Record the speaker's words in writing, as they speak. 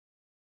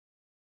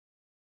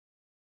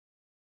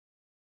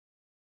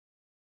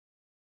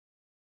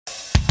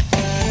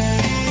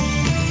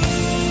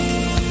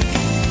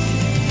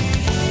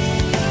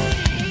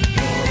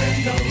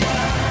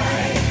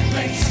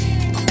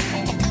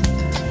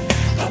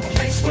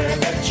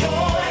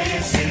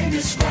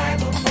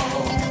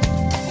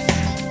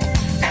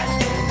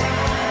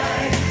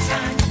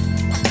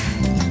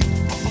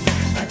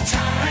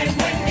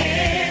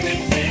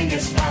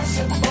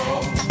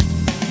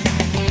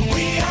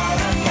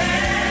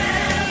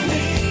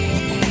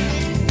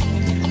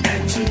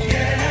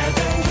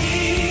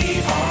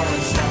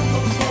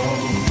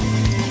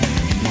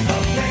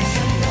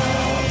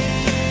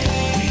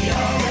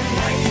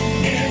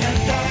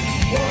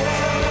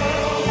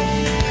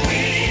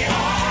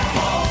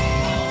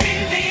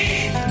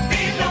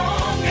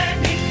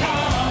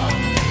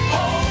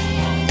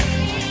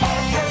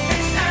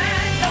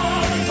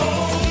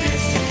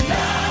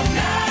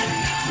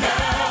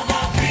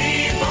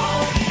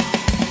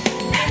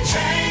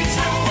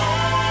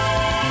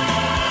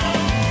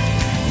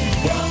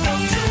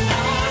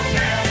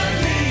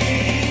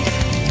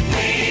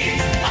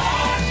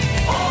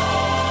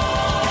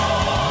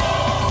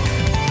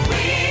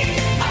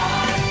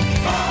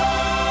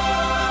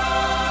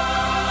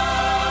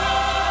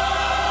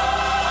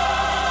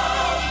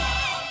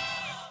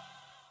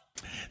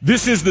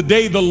This is the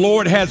day the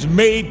Lord has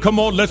made. Come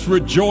on, let's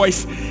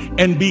rejoice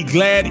and be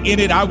glad in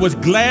it. I was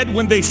glad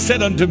when they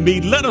said unto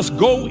me, let us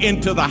go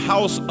into the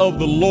house of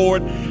the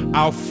Lord.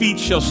 Our feet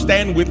shall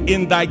stand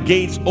within thy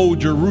gates, O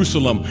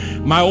Jerusalem.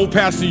 My old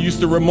pastor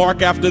used to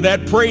remark after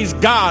that, praise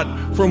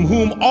God from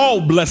whom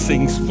all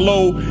blessings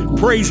flow.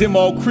 Praise him,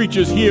 all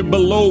creatures here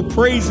below.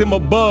 Praise him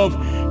above,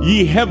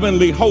 ye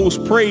heavenly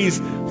hosts. Praise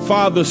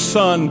Father,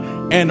 Son,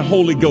 and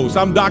Holy Ghost.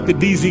 I'm Dr.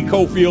 D.Z.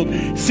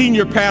 Cofield,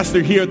 senior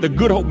pastor here at the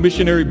Good Hope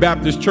Missionary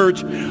Baptist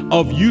Church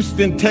of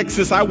Houston,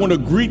 Texas. I want to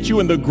greet you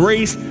in the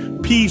grace,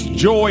 peace,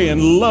 joy,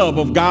 and love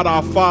of God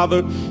our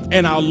Father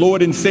and our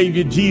Lord and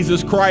Savior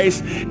Jesus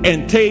Christ,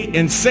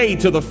 and say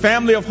to the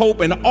family of hope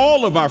and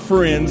all of our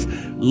friends,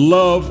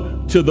 love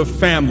to the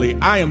family.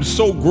 I am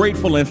so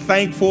grateful and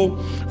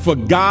thankful for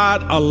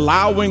God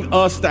allowing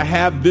us to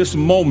have this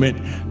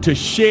moment to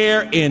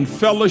share in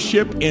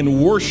fellowship, in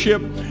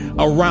worship,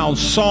 around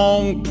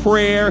song,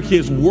 prayer,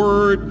 his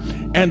word,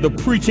 and the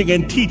preaching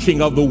and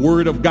teaching of the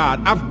word of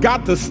God. I've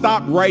got to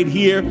stop right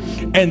here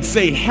and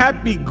say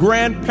happy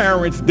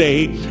Grandparents'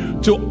 Day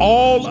to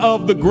all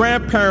of the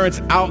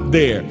grandparents out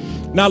there.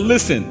 Now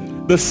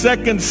listen, the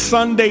second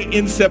Sunday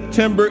in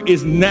September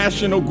is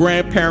National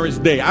Grandparents'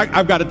 Day.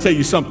 I've got to tell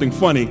you something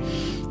funny.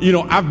 You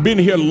know, I've been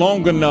here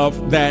long enough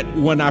that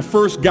when I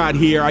first got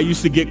here, I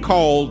used to get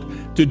called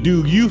to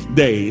do youth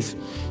days.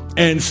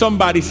 And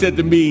somebody said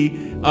to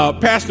me,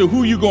 Pastor,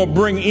 who you going to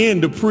bring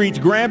in to preach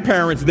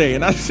Grandparents' Day?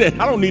 And I said,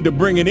 I don't need to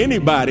bring in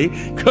anybody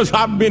because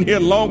I've been here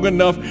long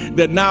enough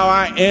that now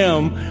I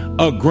am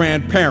a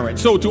grandparent.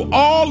 So to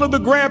all of the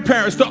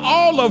grandparents, to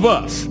all of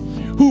us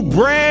who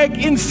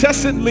brag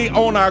incessantly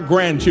on our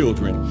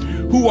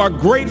grandchildren, who are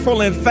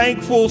grateful and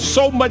thankful,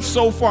 so much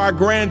so for our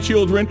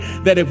grandchildren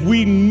that if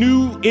we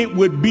knew it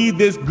would be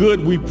this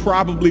good, we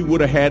probably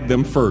would have had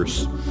them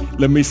first.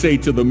 Let me say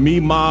to the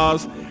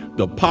Mimas,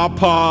 the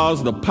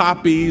Papas, the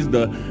Poppies,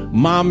 the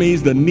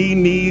Mommies, the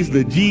Nenes,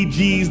 the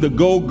GGs, the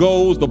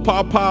Go-Go's, the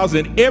Papas,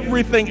 and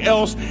everything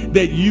else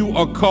that you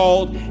are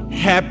called,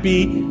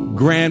 happy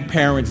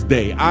Grandparents'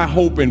 Day. I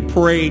hope and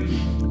pray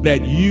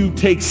that you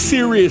take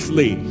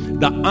seriously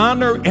the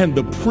honor and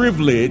the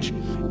privilege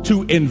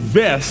to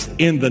invest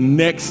in the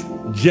next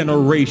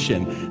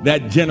generation,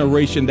 that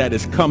generation that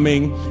is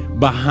coming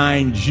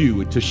behind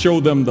you, to show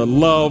them the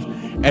love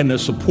and the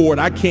support.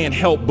 I can't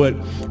help but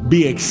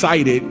be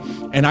excited.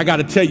 And I got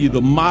to tell you,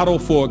 the model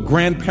for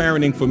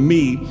grandparenting for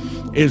me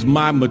is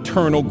my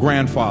maternal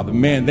grandfather.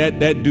 Man, that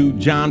dude,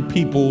 John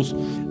Peoples,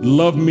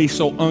 loved me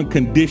so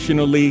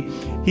unconditionally.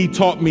 He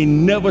taught me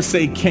never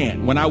say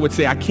can't. When I would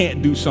say I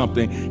can't do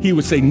something, he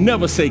would say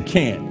never say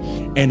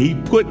can't. And he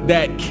put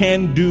that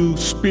can-do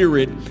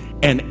spirit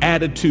and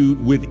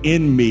attitude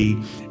within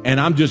me. And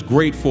I'm just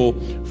grateful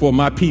for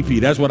my PP.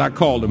 That's what I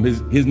called him.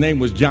 His name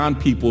was John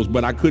Peoples,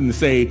 but I couldn't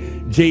say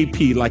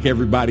JP like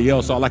everybody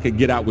else. All I could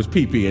get out was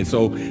PP. And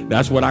so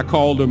that's what I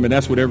called him, and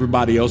that's what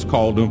everybody else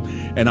called him.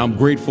 And I'm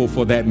grateful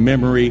for that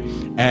memory,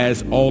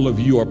 as all of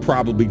you are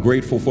probably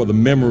grateful for the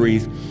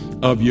memories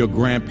of your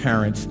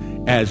grandparents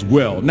as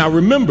well. Now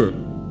remember,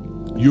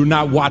 you're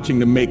not watching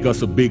to make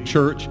us a big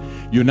church.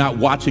 You're not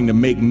watching to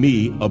make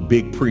me a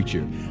big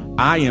preacher.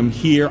 I am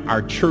here,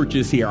 our church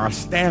is here, our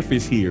staff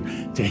is here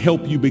to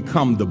help you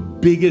become the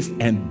biggest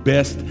and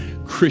best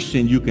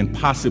Christian you can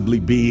possibly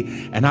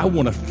be. And I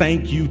want to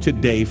thank you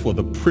today for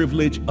the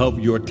privilege of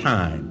your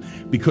time,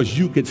 because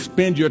you could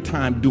spend your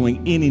time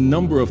doing any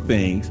number of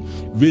things,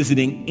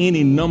 visiting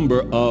any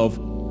number of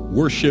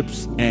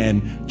worships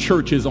and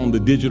churches on the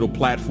digital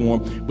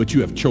platform, but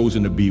you have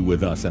chosen to be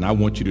with us. And I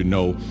want you to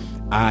know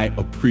I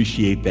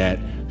appreciate that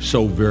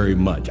so very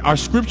much. Our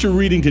scripture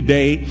reading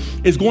today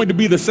is going to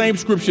be the same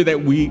scripture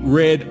that we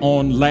read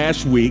on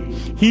last week,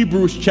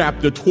 Hebrews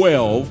chapter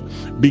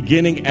 12,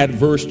 beginning at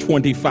verse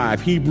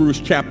 25.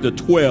 Hebrews chapter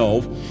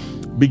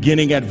 12,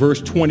 beginning at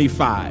verse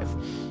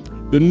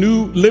 25. The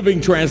New Living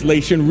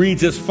Translation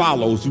reads as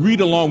follows. Read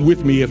along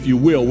with me, if you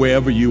will,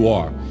 wherever you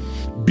are.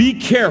 Be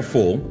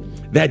careful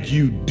that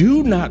you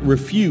do not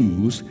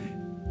refuse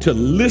to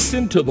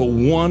listen to the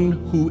one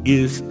who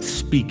is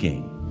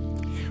speaking.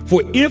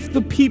 For if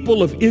the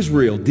people of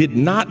Israel did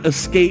not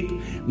escape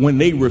when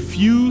they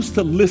refused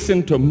to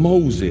listen to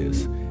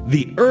Moses,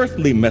 the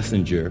earthly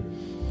messenger,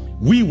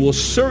 we will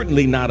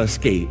certainly not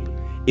escape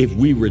if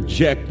we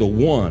reject the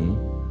one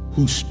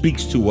who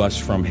speaks to us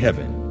from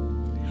heaven.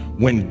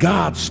 When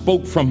God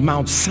spoke from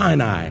Mount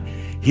Sinai,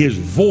 his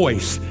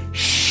voice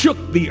shook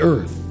the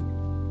earth.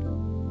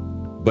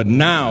 But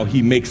now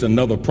he makes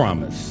another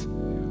promise.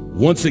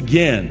 Once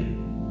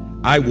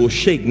again, I will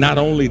shake not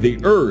only the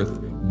earth,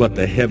 but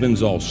the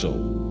heavens also.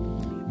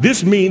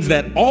 This means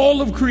that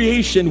all of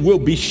creation will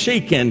be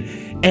shaken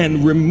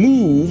and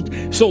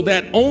removed so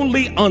that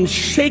only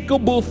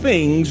unshakable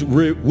things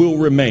will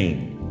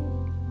remain.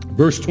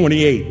 Verse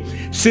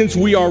 28, since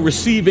we are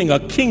receiving a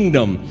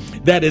kingdom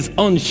that is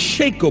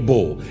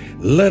unshakable,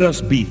 let us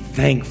be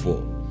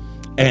thankful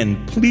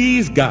and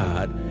please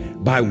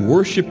God by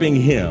worshiping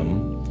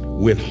him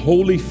with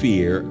holy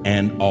fear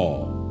and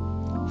awe.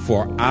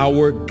 For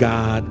our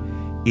God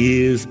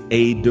is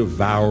a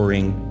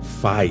devouring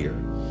fire.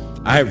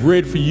 I have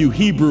read for you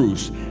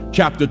Hebrews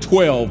chapter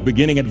 12,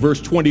 beginning at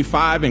verse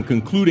 25 and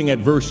concluding at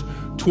verse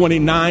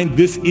 29.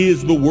 This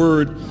is the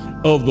word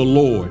of the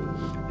Lord.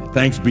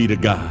 Thanks be to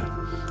God.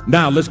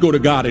 Now let's go to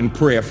God in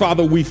prayer.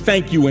 Father, we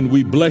thank you and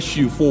we bless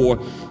you for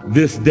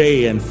this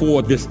day and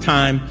for this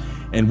time.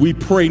 And we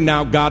pray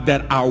now, God,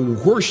 that our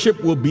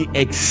worship will be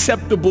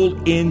acceptable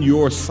in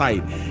your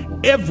sight.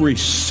 Every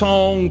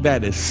song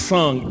that is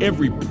sung,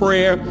 every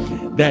prayer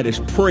that is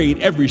prayed,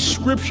 every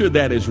scripture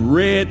that is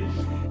read,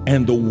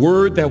 and the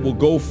word that will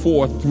go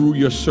forth through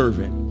your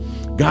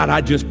servant. God,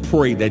 I just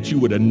pray that you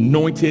would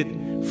anoint it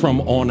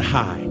from on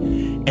high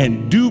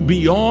and do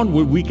beyond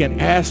what we can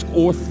ask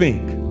or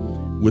think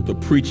with the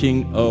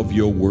preaching of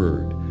your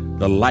word,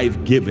 the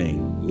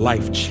life-giving,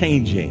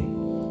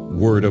 life-changing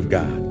word of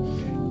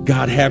God.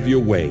 God, have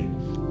your way.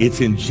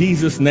 It's in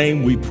Jesus'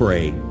 name we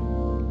pray.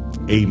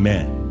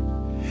 Amen.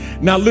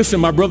 Now listen,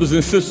 my brothers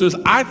and sisters,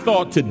 I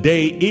thought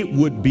today it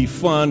would be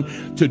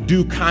fun to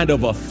do kind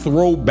of a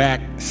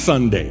throwback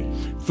Sunday.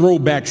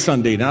 Throwback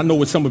Sunday. And I know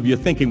what some of you are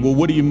thinking, well,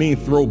 what do you mean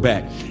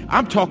throwback?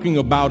 I'm talking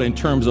about in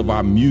terms of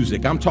our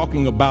music. I'm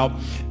talking about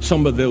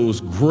some of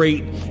those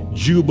great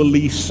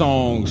Jubilee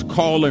songs,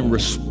 call and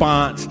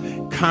response,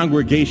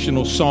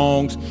 congregational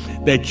songs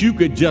that you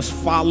could just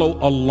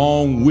follow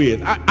along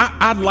with.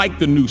 I like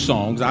the new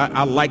songs.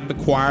 I like the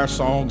choir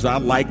songs. I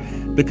like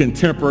the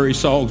contemporary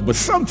songs. But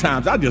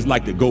sometimes I just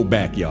like to go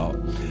back, y'all.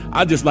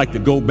 I just like to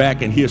go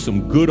back and hear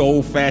some good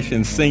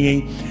old-fashioned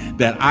singing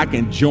that I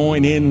can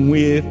join in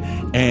with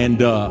and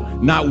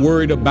not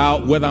worried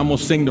about whether I'm going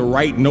to sing the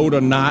right note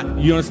or not.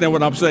 You understand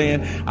what I'm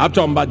saying? I'm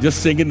talking about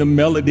just singing the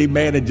melody,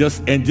 man, and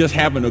just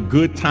having a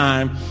good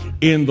time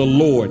in the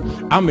Lord.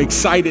 I'm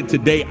excited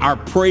today. Our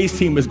praise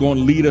team is going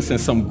to lead us in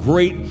some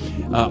great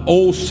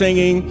old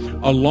singing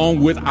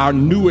along with our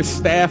newest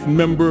staff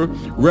member,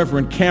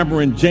 Reverend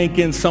Cameron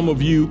Jenkins. Some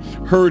of you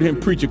heard him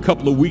preach a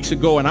couple of weeks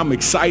ago, and I'm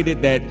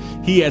excited that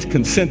he has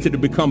consented to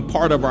become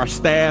part of our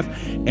staff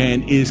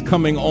and is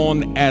coming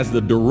on as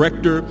the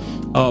director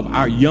of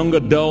our young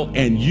adult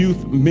and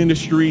youth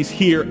ministries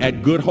here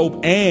at Good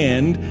Hope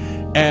and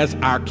as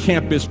our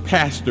campus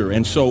pastor.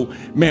 And so,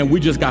 man, we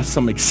just got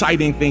some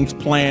exciting things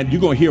planned.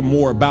 You're going to hear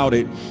more about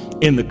it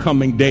in the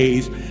coming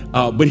days.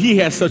 But he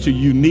has such a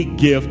unique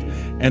gift,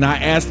 and I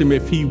asked him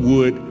if he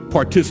would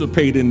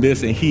participate in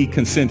this, and he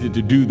consented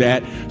to do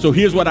that. So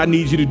here's what I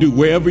need you to do.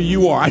 Wherever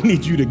you are, I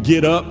need you to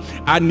get up.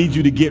 I need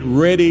you to get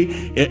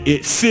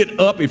ready. Sit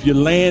up if you're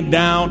laying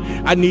down.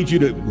 I need you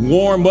to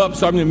warm up.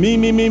 Something me.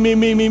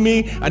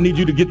 I need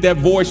you to get that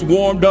voice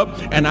warmed up,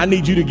 and I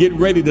need you to get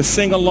ready to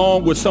sing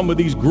along with some of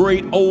these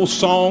great old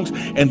songs,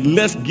 and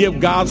let's give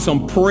God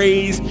some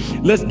praise.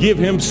 Let's give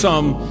him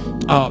some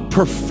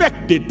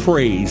perfected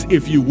praise,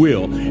 if you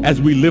will, as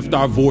we lift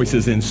our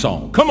voices in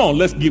song. Come on,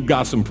 let's give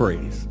God some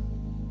praise.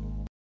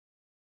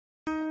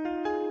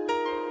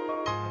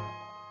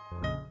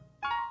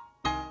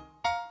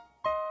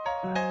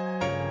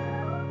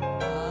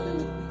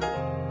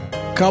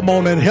 Come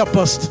on and help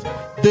us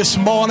this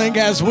morning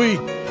as we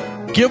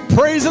give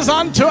praises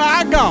unto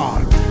our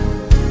God.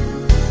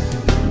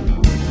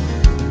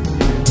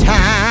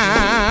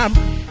 Time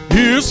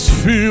is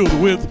filled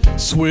with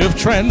swift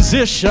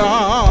transition.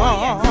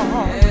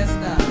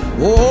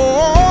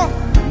 Oh,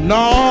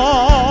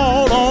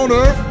 not on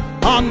earth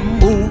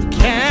unmoved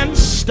can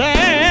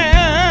stand.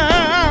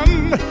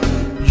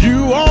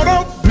 You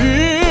ought to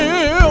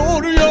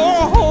build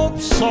your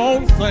hopes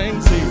on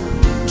things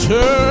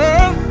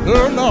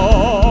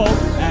eternal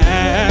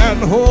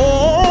and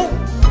hold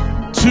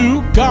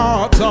to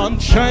God's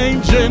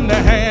unchanging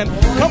hand.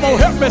 Come on,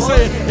 help me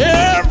say it.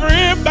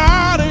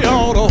 Everybody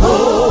ought to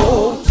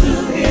hold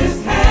to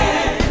his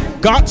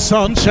hand. God's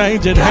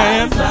unchanging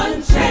hand.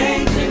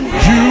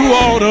 You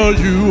ought to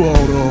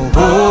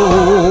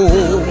hold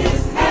to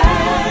his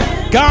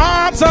hand.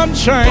 God's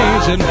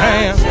unchanging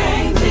hand.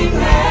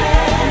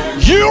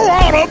 You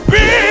ought to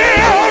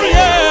build,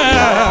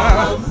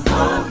 yeah,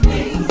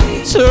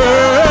 eternal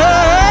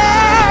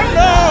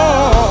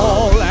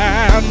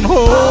and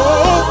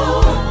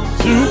hold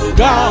to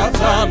God's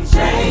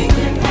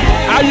unchanging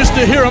hand. I used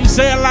to hear him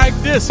say it like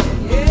this.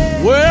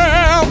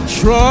 Well,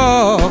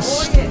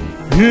 trust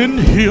in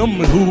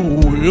him who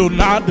will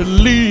not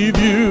leave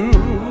you.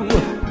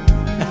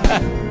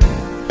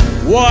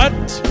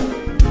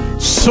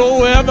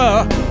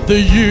 Whatsoever the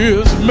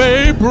years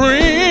may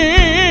bring,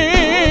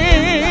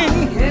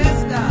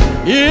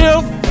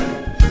 if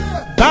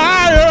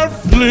thy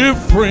earthly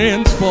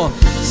friends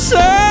forsaken,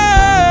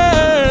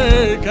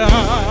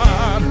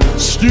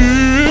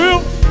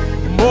 still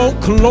more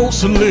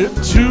closely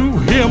to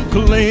him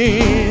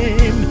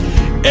cling.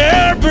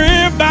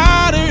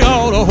 Everybody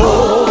ought to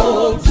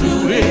hold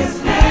to his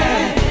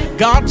hand.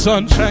 God's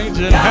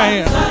unchanging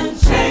hand.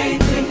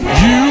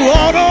 You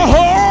ought to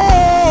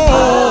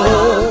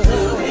hold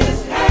to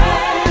his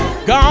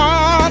hand.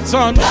 God's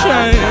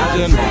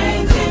unchanging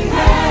hand.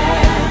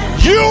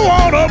 You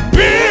ought to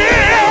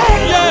build,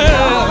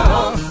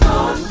 yeah,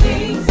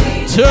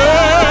 eternal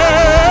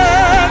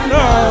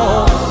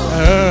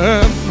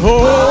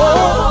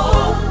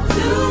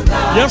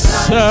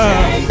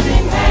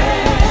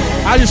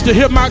I used to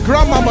hear my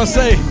grandmama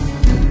say,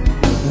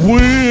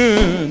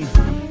 when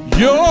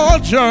your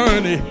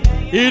journey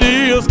it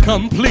is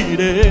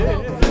completed,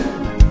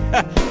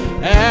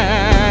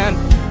 and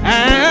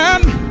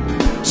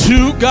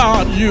to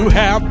God you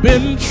have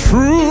been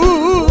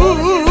true,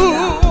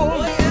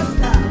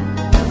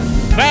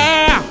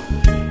 fair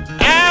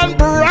and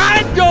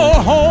bright your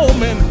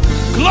home in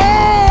glory,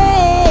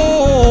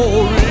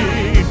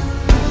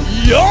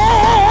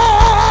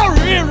 your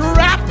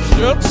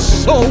enraptured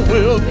soul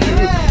will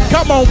you.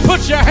 Come on,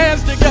 put your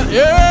hands together.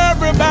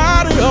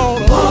 Everybody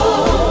on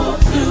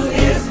hold to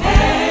his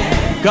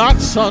hand.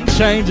 God's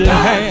unchanging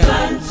hand.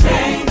 God's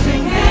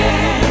unchanging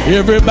hand.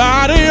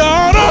 Everybody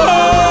on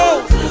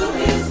hold to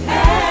his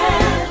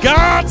hand.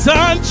 God's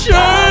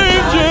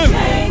unchanging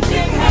hand.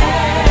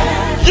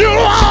 You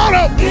ought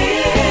to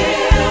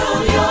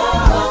build your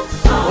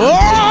hopes on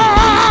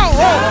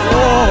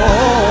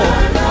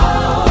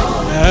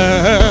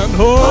and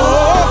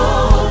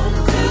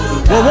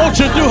well, won't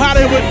you do how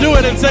they would do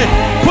it and say,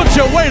 put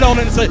your weight on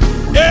it and say,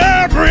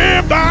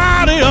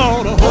 everybody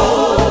ought to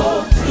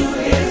hold to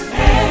his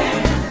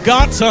hand.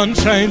 God's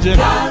unchanging.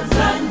 God's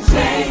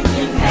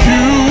unchanging hand.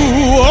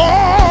 You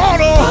ought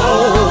to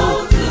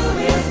hold to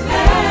his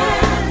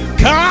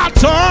hand.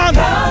 God's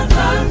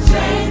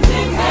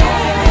unchanging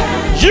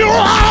hand. You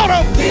ought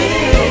to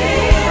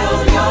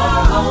build your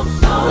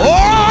hopes on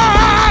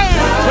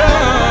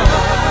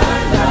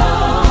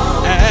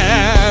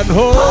and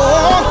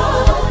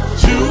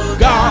to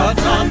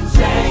God's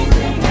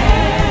unchanging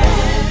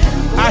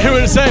hand. I hear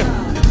it say,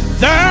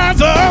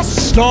 there's a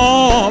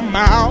storm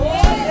out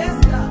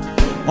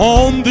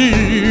on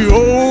the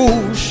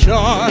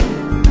ocean,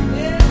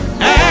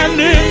 and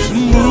it's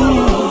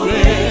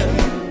moving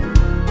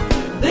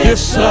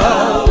this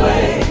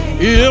way.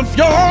 If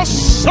your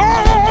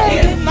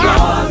soul's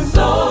not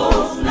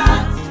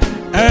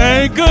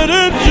anchored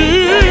in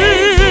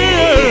Jesus,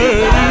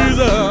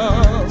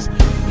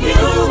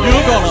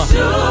 you're gonna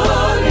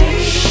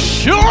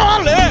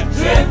surely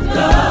drift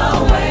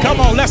away. Come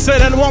on, let's say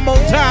that one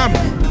more time.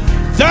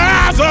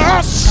 There's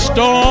a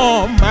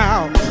storm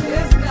out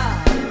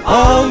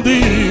on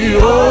the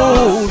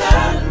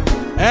ocean,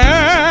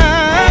 and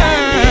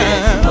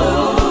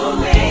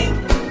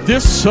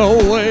this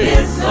way.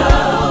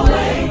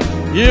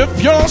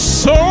 If your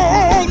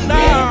soul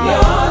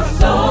now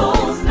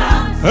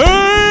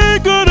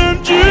ain't good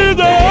in Jesus,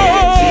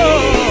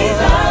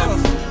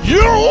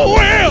 you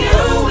will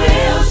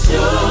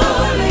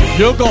surely.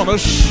 You're gonna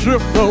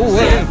drift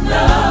away.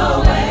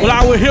 Well,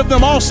 I will hear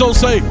them also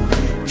say,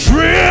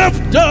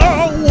 drift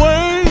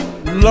away,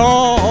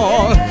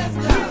 Lord,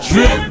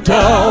 drift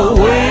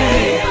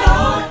away.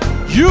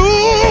 You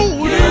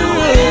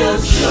will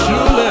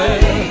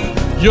surely.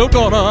 You're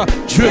gonna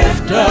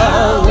drift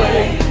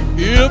away.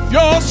 If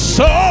your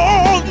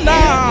soul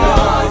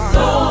now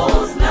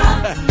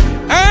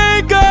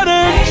ain't got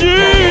in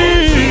Jesus,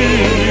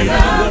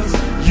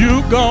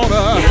 you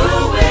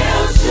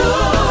will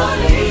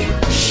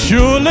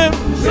surely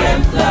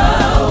drift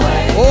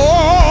away.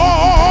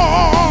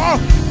 Oh,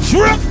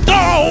 drift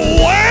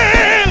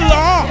away,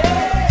 Lord,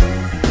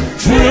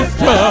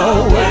 drift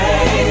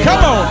away.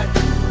 Come on,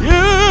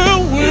 you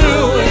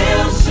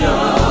will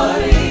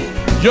surely.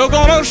 You're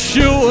gonna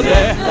surely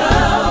drift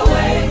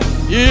away.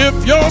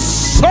 If your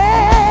soul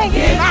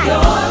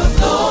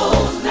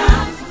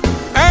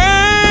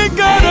ain't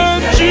got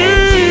in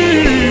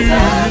Jesus,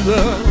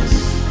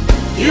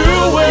 you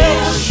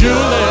will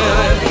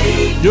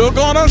surely. You're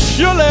gonna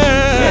surely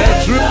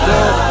drift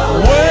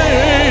away.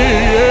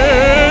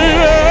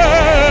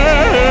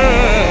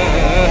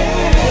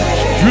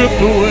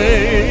 Drift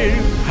away.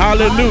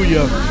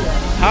 Hallelujah.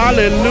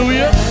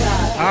 Hallelujah.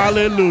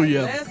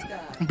 Hallelujah.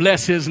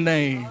 Bless his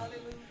name.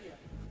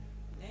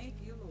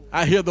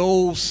 I hear the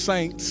old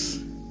saints.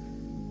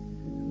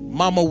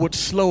 Mama would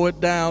slow it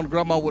down,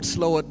 grandma would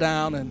slow it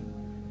down, and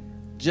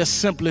just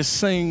simply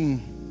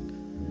sing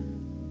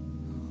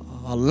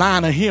a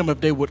line of hymn,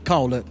 if they would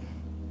call it.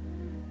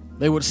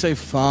 They would say,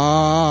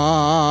 Father,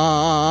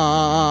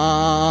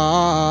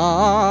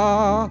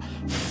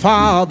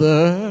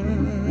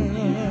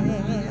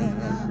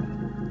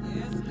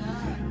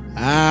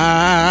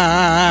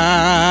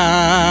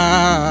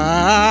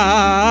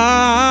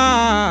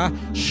 I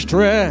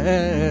stretch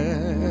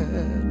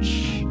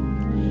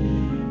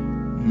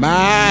my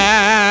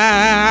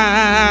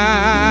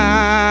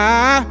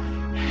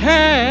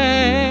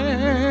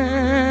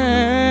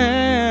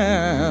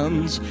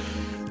hands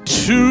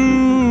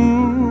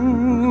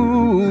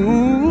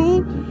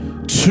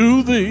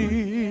to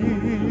thee.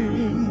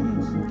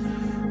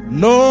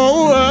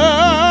 No other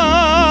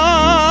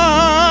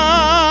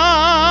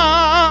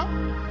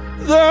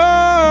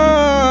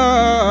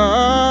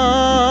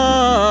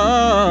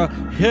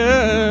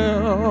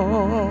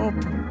help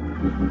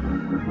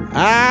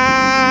I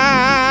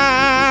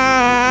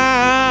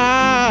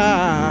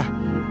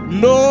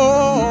know,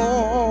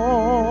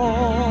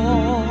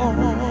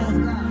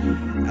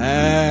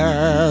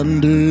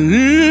 and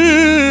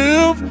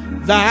if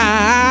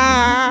thou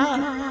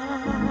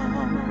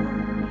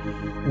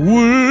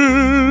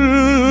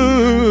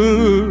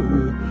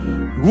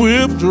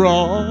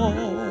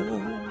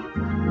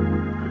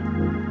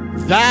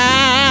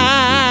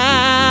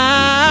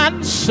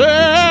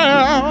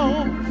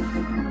yourself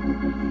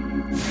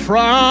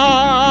from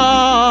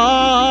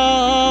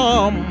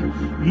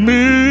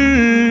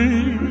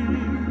me.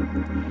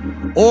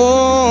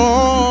 Oh,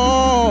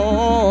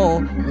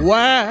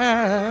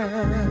 where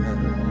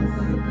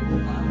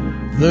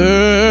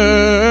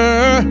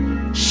there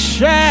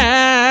shall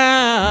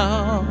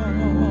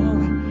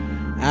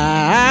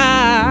I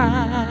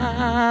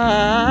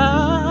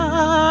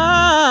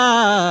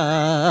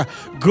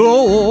go,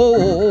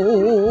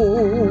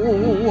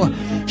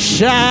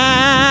 shine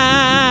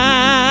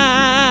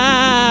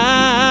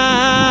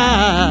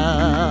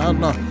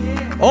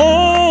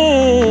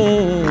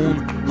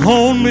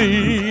on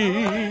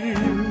me.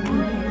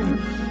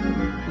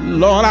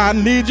 Lord, I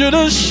need you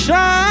to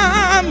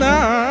shine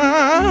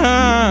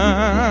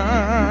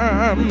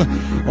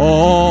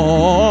on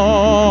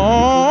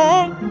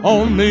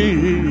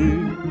me.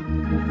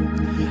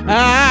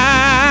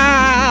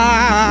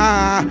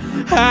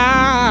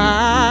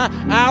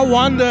 I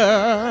wonder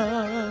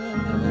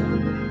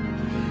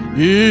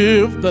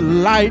if the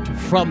light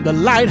from the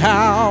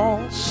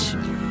lighthouse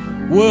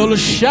will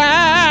shine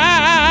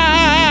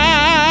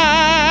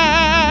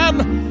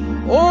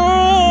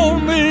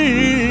on me.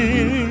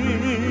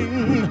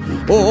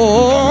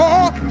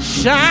 Oh,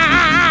 shine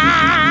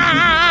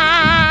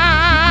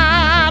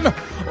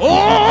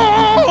on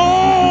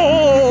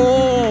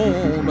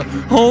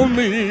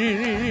me.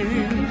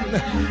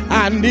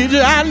 I need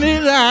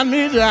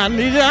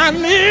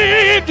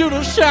you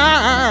to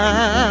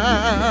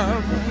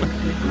shine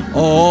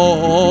on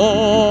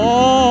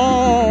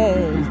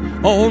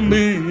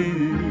me.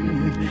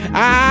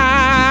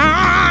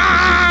 I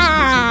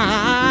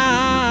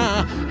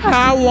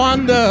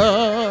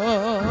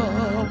wonder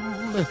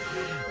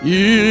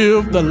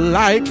if the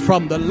light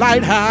from the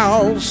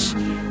lighthouse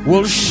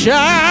will shine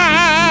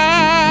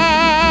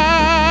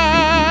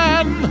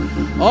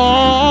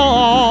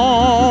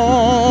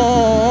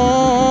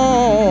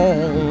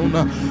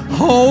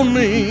on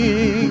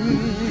me.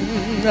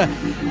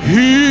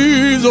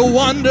 He's a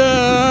wonder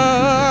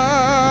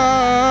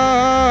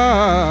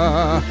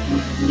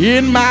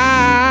in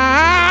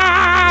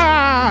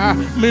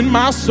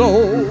my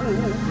soul.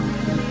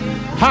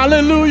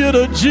 Hallelujah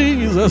to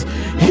Jesus.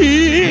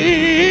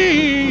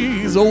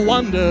 He's a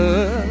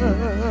wonder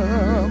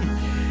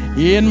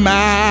in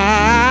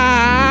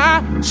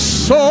my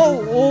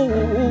soul.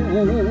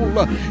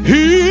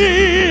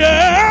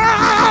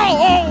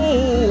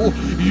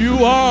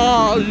 You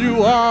are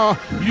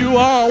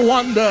a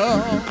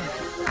wonder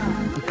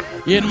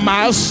in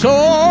my soul.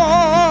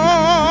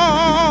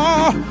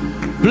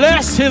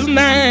 Bless his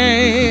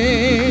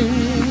name.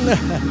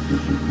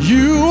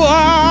 You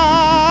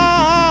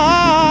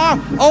are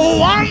a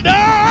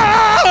wonder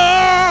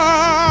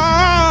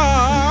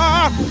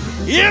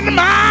in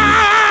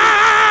my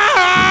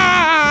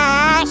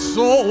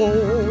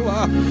soul.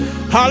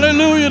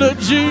 Hallelujah to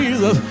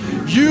Jesus.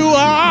 You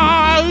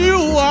are a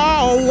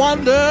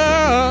wonder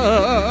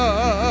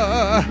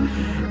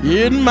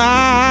in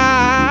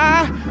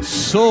my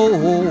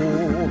soul.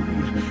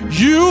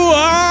 You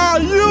are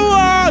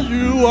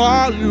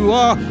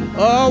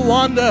a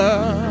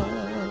wonder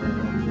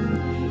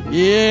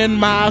in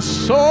my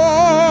soul.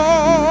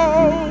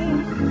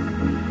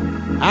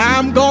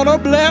 I'm gonna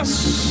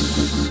bless.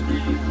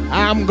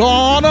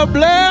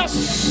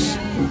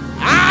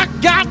 I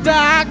got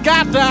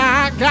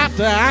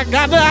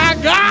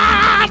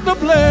to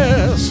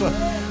bless.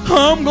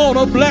 I'm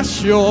gonna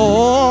bless your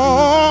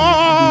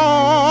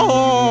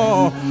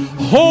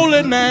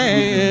holy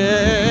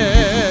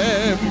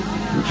name.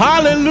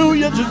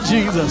 Hallelujah to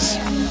Jesus.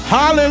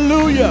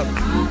 Hallelujah.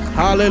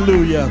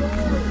 Hallelujah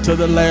to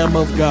the Lamb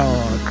of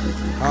God.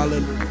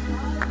 Hallelujah.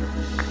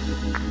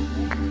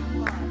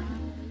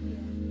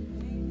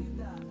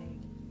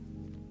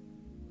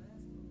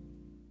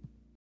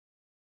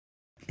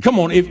 Come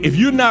on, if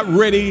you're not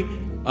ready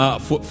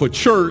for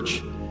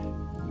church,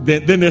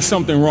 then there's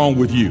something wrong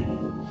with you.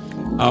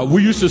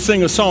 We used to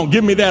sing a song,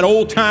 "Give me that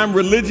old time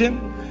religion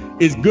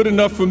is good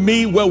enough for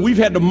me." Well, we've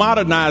had to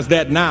modernize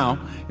that now.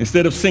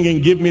 Instead of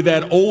singing, "Give me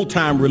that old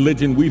time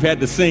religion," we've had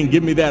to sing,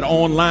 "Give me that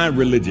online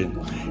religion.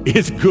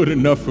 It's good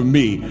enough for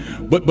me."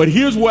 But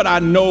here's what I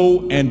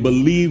know and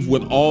believe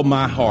with all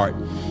my heart.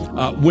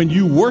 When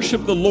you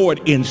worship the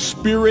Lord in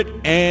spirit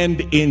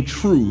and in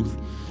truth,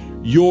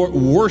 your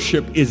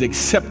worship is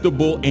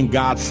acceptable in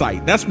God's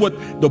sight. That's what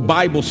the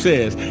Bible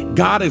says.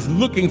 God is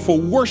looking for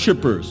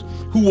worshipers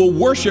who will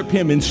worship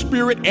him in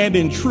spirit and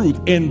in truth,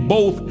 in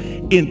both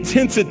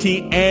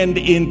intensity and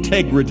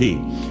integrity.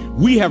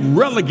 We have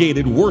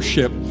relegated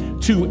worship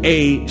to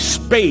a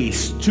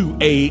space, to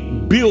a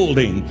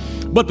building.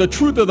 But the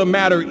truth of the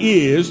matter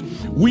is,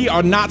 we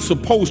are not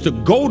supposed to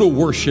go to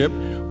worship.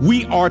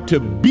 We are to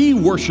be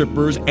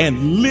worshipers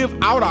and live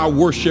out our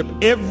worship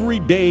every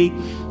day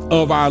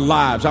of our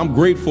lives. I'm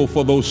grateful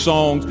for those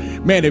songs.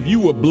 Man, if you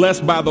were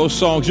blessed by those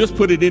songs, just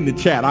put it in the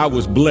chat. I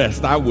was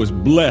blessed. I was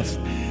blessed.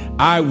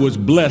 I was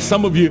blessed.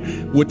 Some of you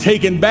were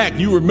taken back.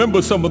 You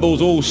remember some of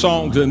those old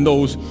songs and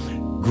those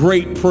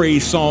great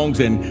praise songs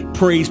and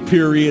praise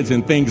periods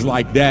and things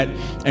like that.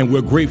 And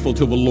we're grateful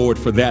to the Lord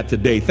for that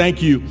today.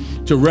 Thank you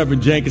to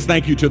Reverend Jenkins.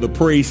 Thank you to the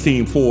praise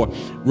team for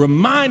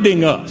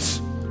reminding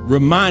us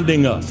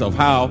of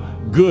how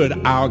good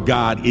our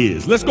God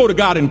is. Let's go to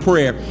God in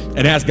prayer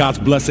and ask God's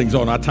blessings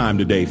on our time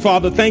today.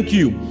 Father, thank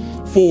you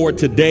for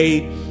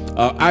today.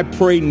 I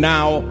pray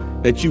now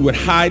that you would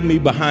hide me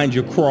behind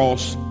your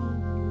cross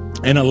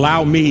and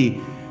allow me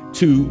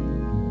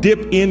to dip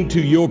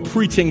into your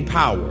preaching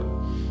power.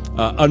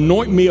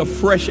 Anoint me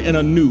afresh and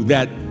anew,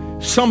 that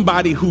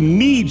somebody who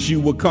needs you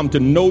will come to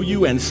know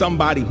you and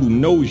somebody who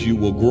knows you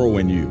will grow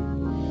in you.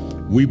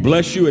 We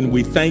bless you and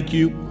we thank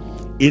you.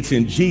 It's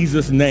in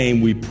Jesus'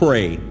 name we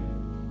pray.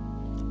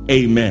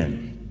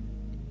 Amen.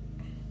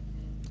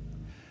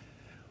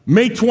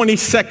 May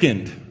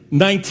 22nd,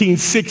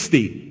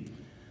 1960,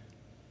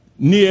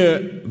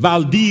 near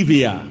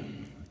Valdivia,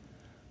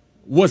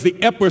 was the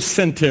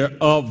epicenter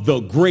of the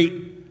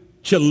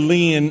great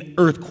Chilean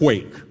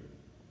earthquake.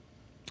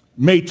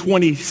 May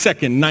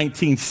 22nd,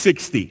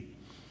 1960.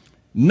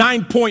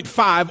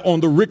 9.5 on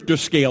the Richter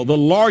scale, the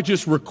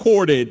largest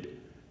recorded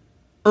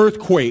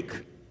earthquake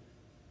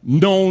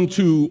known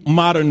to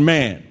modern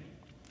man.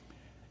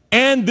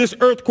 And this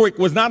earthquake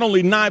was not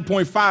only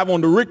 9.5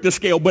 on the Richter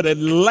scale, but it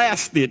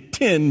lasted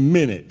 10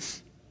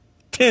 minutes.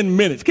 10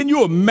 minutes. Can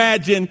you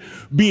imagine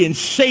being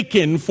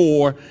shaken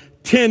for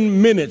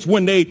 10 minutes?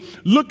 When they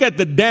look at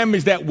the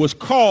damage that was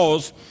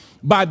caused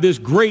by this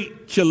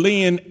great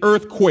Chilean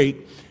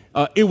earthquake,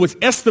 it was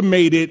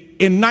estimated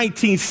in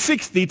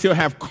 1960 to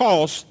have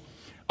cost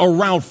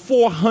around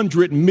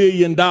 $400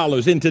 million.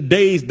 In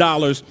today's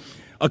dollars,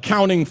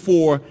 accounting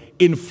for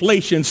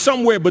inflation,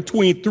 somewhere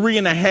between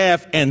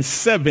 $3.5 and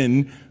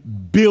 $7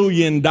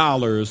 billion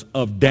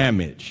of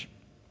damage.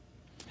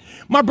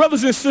 My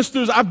brothers and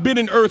sisters, I've been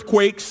in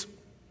earthquakes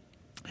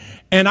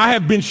and I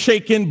have been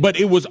shaken, but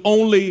it was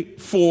only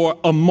for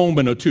a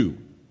moment or two,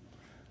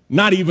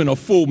 not even a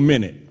full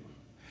minute.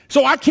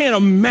 So I can't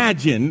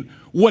imagine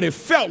what it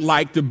felt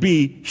like to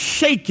be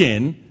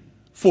shaken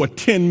for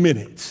 10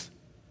 minutes.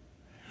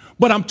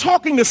 But I'm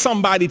talking to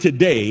somebody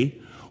today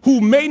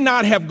who may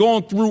not have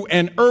gone through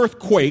an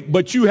earthquake,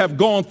 but you have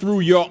gone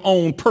through your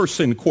own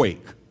person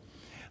quake.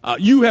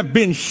 You have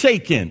been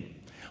shaken.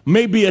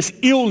 Maybe it's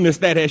illness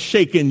that has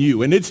shaken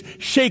you, and it's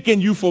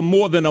shaken you for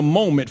more than a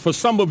moment. For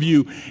some of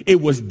you, it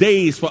was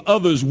days, for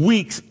others,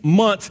 weeks,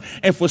 months,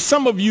 and for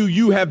some of you,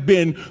 you have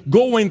been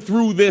going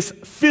through this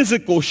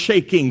physical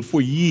shaking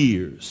for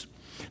years.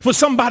 For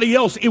somebody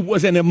else, it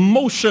was an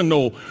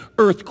emotional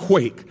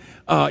earthquake.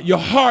 Your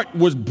heart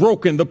was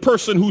broken. The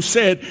person who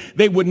said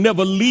they would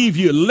never leave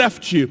you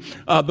left you.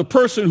 The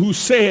person who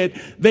said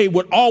they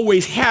would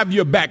always have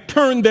your back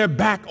turned their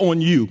back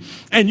on you.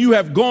 And you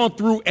have gone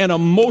through an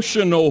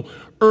emotional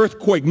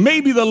earthquake.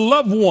 Maybe the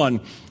loved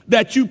one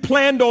that you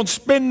planned on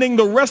spending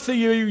the rest of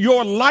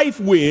your life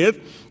with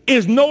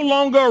is no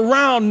longer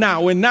around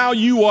now. And now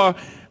you are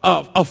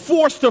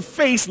forced to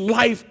face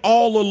life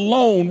all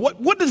alone.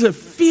 What does it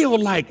feel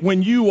like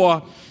when you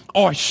are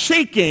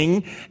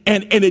shaking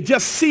and it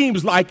just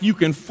seems like you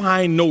can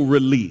find no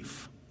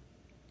relief?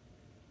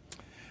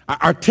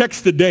 Our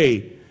text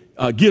today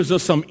gives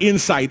us some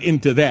insight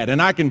into that.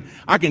 And I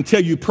can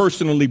tell you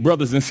personally,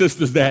 brothers and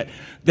sisters, that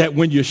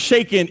when you're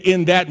shaken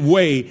in that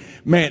way,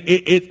 man,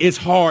 it's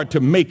hard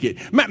to make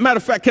it. Matter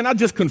of fact, can I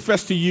just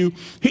confess to you,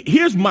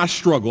 here's my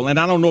struggle, and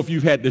I don't know if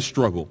you've had this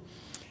struggle,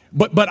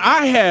 but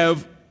I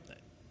have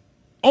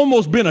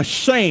almost been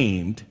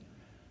ashamed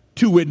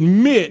to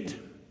admit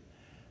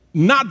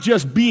not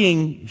just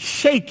being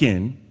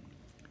shaken,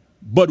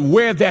 but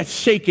where that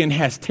shaking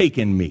has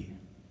taken me.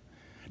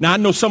 Now, I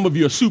know some of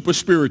you are super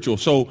spiritual,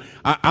 so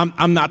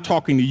I'm not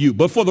talking to you.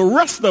 But for the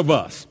rest of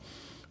us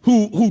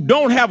who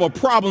don't have a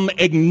problem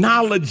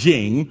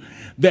acknowledging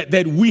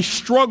that we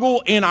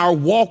struggle in our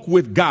walk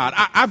with God,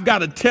 I've got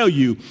to tell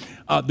you,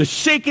 the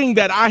shaking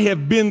that I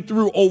have been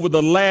through over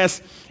the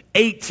last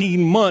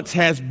 18 months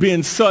has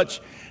been such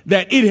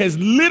that it has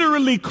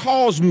literally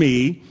caused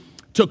me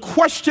to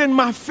question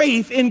my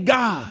faith in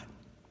God.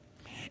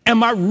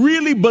 Am I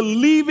really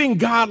believing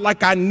God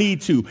like I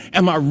need to?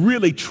 Am I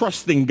really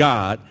trusting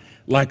God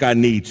like I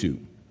need to?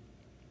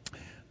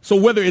 So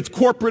whether it's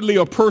corporately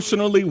or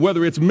personally,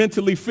 whether it's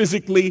mentally,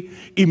 physically,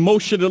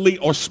 emotionally,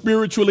 or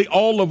spiritually,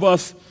 all of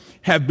us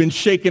have been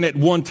shaken at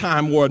one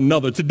time or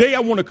another. Today,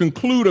 I want to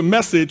conclude a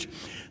message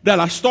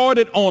that I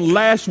started on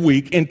last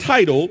week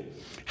entitled,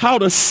 How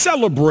to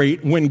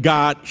Celebrate When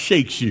God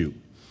Shakes You.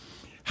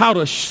 How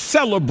to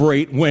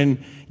celebrate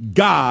when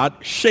God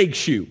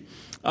shakes you.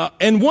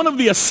 And one of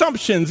the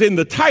assumptions in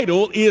the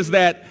title is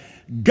that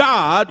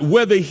God,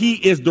 whether he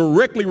is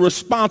directly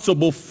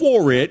responsible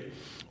for it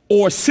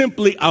or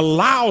simply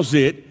allows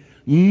it,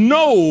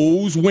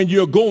 knows when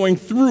you're going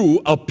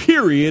through a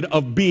period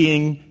of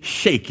being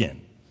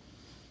shaken.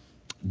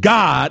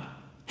 God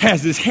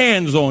has his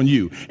hands on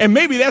you. And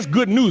maybe that's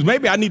good news.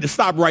 Maybe I need to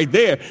stop right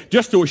there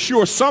just to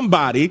assure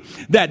somebody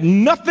that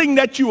nothing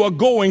that you are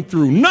going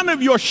through, none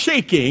of your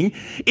shaking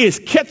is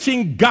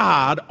catching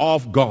God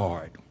off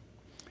guard.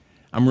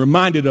 I'm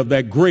reminded of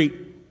that great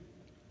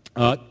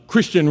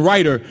Christian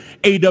writer,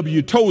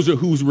 A.W. Tozer,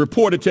 who's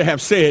reported to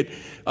have said,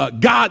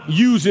 God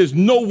uses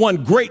no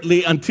one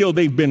greatly until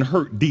they've been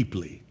hurt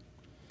deeply.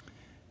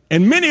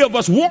 And many of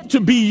us want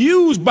to be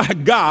used by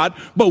God,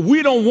 but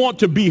we don't want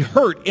to be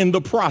hurt in the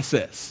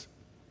process.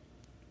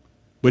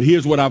 But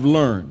here's what I've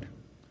learned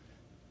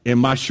in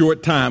my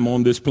short time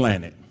on this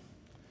planet,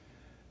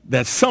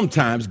 that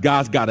sometimes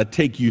God's got to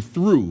take you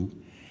through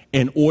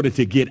in order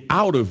to get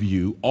out of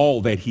you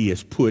all that he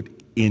has put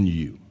in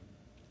you.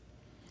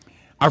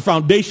 Our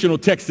foundational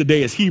text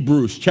today is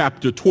Hebrews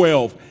chapter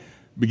 12,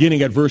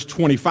 beginning at verse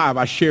 25.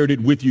 I shared it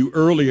with you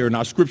earlier in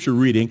our scripture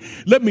reading.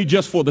 Let me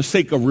just, for the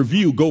sake of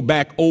review, go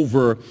back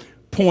over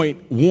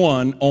point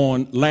one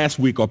on last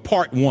week, or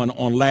part one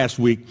on last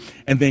week,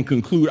 and then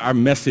conclude our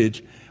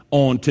message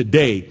on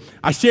today.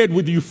 I shared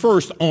with you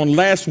first on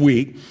last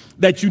week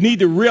that you need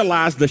to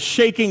realize the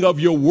shaking of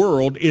your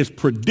world is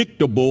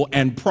predictable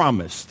and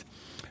promised.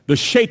 The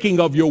shaking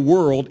of your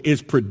world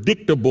is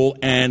predictable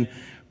and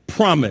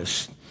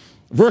promised.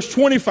 Verse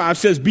 25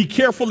 says, be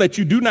careful that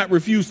you do not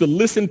refuse to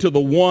listen to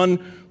the one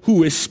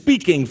who is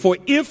speaking. For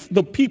if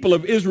the people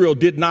of Israel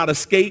did not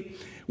escape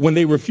when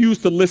they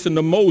refused to listen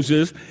to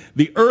Moses,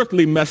 the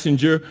earthly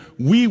messenger,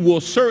 we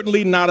will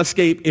certainly not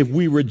escape if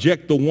we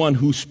reject the one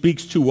who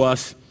speaks to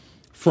us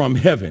from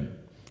heaven.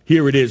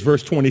 Here it is,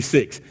 verse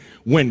 26.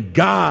 When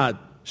God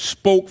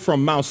spoke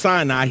from Mount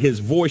Sinai, his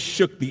voice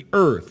shook the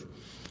earth.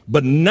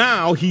 But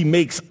now he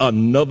makes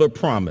another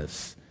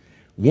promise.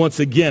 Once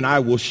again, I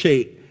will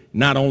shake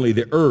not only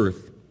the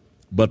earth,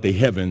 but the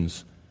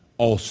heavens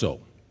also.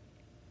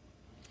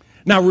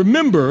 Now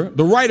remember,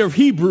 the writer of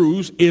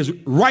Hebrews is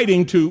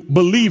writing to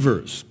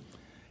believers.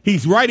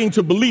 He's writing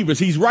to believers.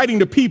 He's writing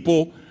to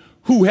people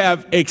who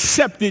have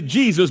accepted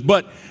Jesus,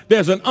 but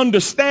there's an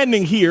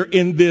understanding here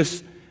in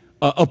this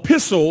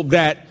epistle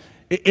that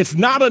it's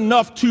not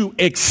enough to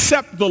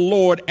accept the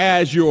Lord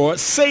as your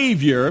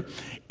Savior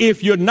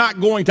if you're not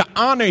going to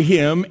honor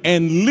him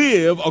and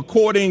live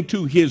according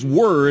to his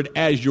word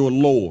as your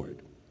Lord.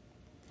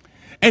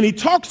 And he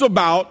talks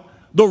about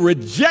the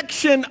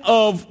rejection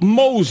of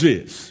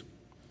Moses.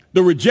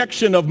 The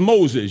rejection of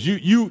Moses.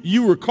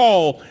 You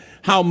recall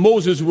how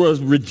Moses was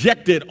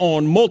rejected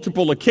on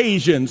multiple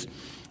occasions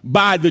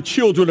by the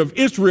children of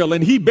Israel.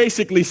 And he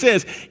basically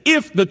says,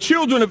 if the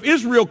children of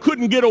Israel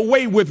couldn't get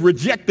away with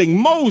rejecting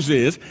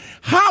Moses,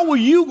 how are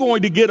you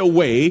going to get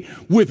away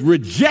with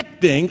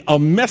rejecting a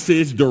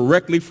message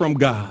directly from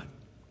God?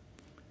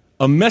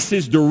 A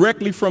message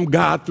directly from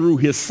God through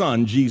his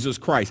son, Jesus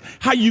Christ.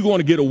 How are you going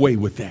to get away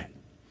with that?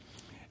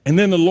 And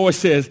then the Lord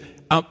says,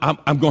 I'm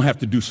going to have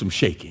to do some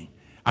shaking.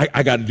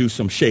 I got to do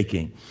some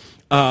shaking.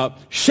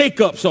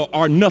 Shakeups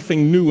are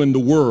nothing new in the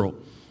world.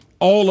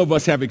 All of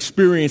us have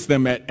experienced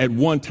them at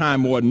one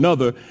time or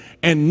another.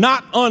 And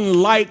not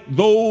unlike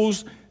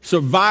those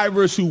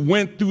survivors who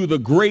went through the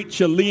great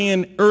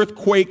Chilean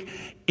earthquake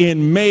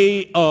in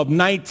May of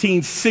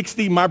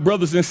 1960, my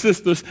brothers and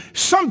sisters,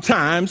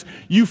 sometimes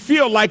you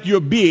feel like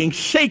you're being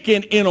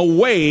shaken in a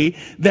way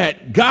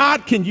that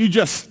God, can you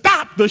just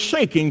stop the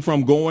shaking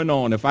from going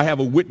on? If I have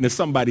a witness,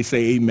 somebody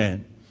say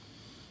amen.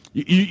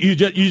 You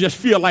just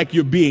feel like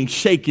you're being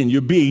shaken.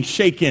 You're being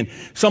shaken.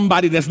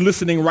 Somebody that's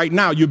listening right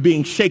now, you're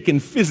being shaken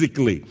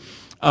physically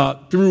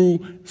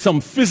through some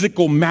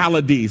physical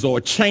maladies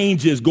or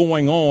changes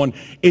going on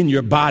in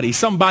your body.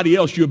 Somebody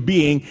else, you're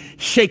being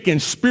shaken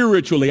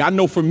spiritually. I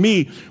know for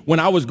me, when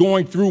I was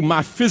going through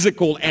my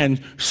physical and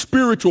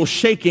spiritual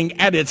shaking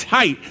at its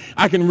height,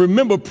 I can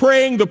remember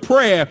praying the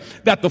prayer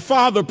that the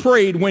Father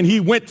prayed when he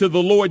went to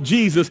the Lord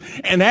Jesus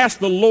and asked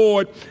the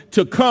Lord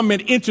to come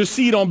and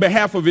intercede on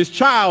behalf of his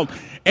child.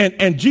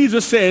 And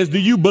Jesus says, do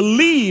you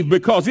believe?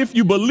 Because if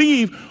you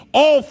believe,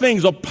 all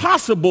things are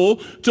possible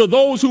to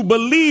those who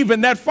believe.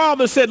 And that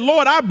father said,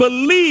 Lord, I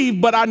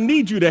believe, but I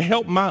need you to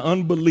help my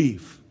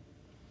unbelief.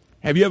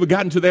 Have you ever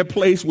gotten to that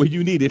place where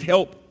you needed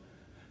help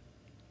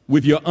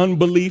with your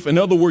unbelief? In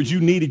other words,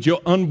 you needed your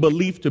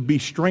unbelief to be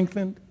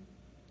strengthened.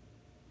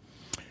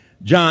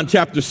 John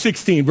chapter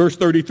 16, verse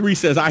 33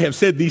 says, I have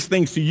said these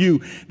things to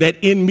you that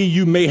in me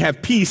you may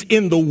have peace.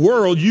 In the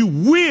world you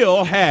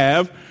will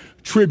have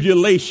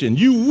tribulation.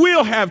 You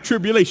will have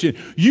tribulation.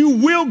 You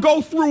will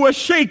go through a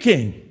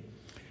shaking.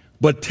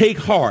 But take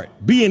heart,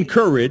 be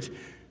encouraged,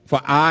 for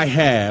I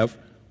have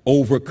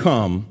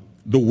overcome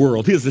the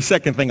world. Here's the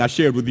second thing I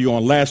shared with you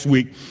on last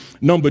week.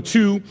 Number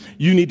two,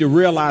 you need to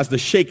realize the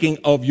shaking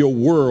of your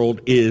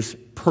world is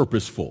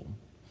purposeful.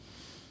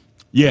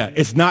 Yeah,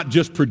 it's not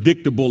just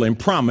predictable and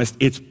promised,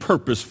 it's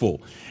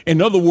purposeful.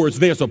 In other words,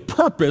 there's a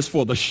purpose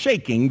for the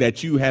shaking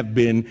that you have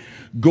been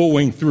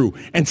going through.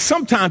 And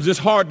sometimes it's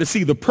hard to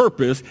see the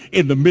purpose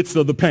in the midst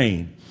of the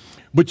pain.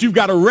 But you've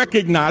got to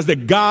recognize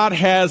that God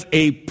has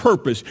a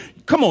purpose.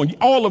 Come on,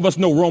 all of us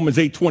know Romans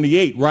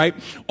 8:28, right?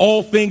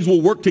 All things will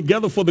work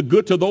together for the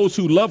good to those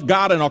who love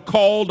God and are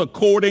called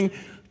according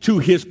to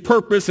his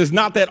purpose. It's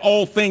not that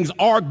all things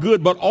are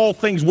good, but all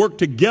things work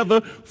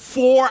together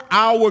for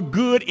our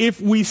good if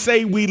we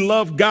say we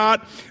love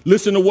God.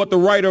 Listen to what the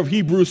writer of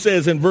Hebrews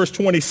says in verse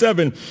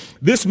 27.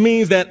 This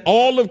means that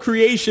all of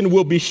creation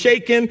will be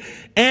shaken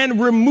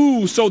and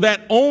removed so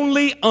that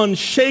only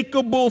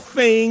unshakable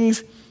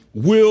things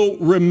will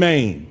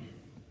remain.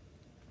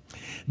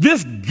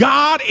 This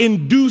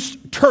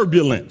God-induced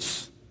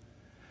turbulence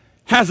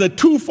has a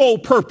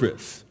twofold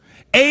purpose.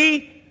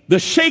 A, the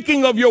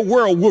shaking of your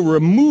world will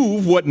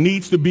remove what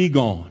needs to be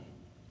gone.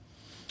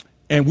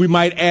 And we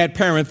might add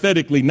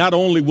parenthetically, not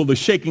only will the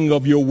shaking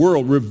of your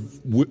world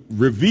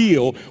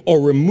reveal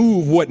or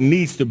remove what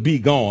needs to be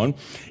gone,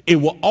 it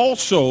will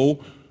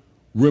also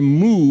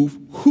remove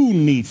who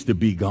needs to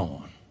be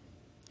gone.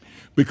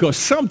 Because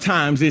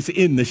sometimes it's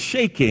in the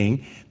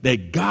shaking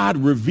that God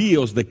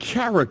reveals the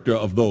character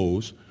of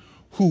those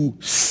who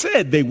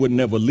said they would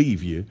never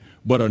leave you,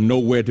 but are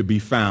nowhere to be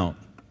found.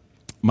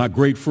 My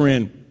great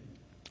friend,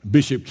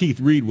 Bishop Keith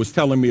Reed, was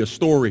telling me a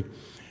story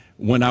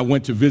when I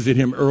went to visit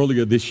him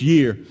earlier this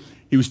year.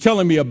 He was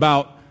telling me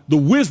about the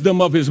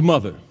wisdom of his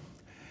mother.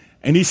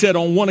 And he said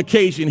on one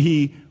occasion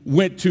he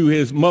went to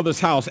his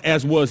mother's house,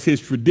 as was his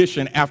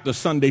tradition after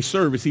Sunday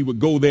service. He would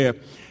go there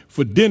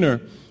for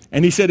dinner.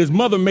 And he said his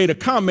mother made a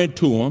comment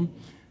to him.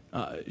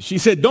 She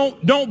said,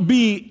 don't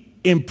be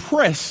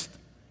impressed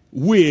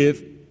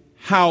with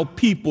how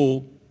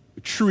people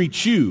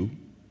treat you.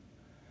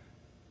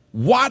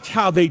 Watch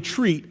how they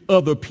treat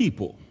other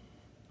people.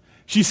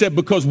 She said,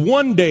 because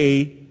one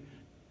day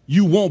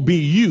you won't be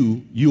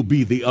you, you'll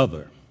be the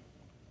other.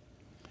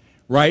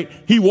 Right?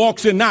 He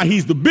walks in now,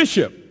 he's the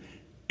bishop.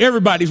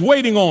 Everybody's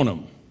waiting on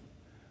him.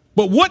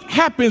 But what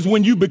happens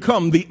when you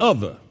become the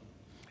other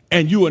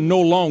and you are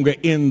no longer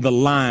in the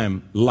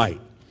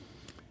limelight?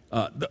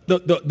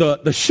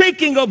 The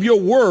shaking of your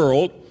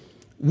world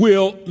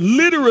will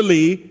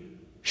literally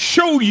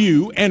show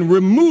you and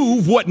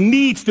remove what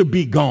needs to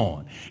be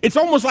gone. It's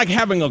almost like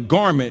having a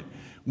garment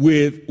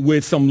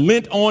with some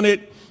lint on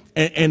it.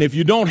 And if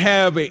you don't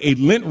have a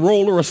lint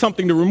roller or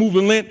something to remove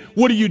the lint,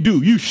 what do?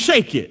 You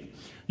shake it.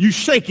 You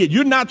shake it.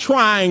 You're not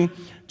trying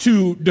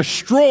to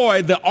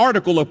destroy the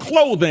article of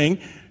clothing.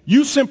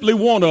 You simply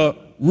want to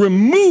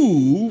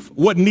remove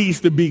what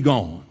needs to be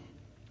gone.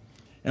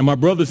 And my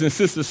brothers and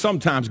sisters,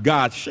 sometimes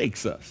God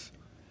shakes us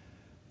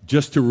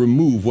just to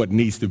remove what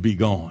needs to be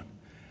gone.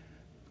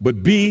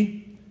 But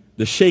B,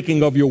 the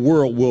shaking of your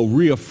world will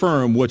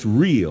reaffirm what's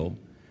real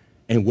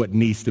and what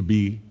needs to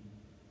be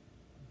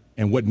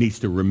and what needs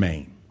to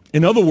remain.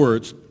 In other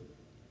words,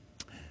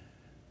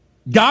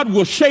 God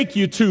will shake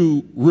you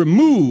to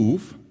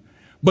remove,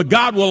 but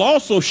God will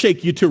also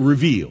shake you to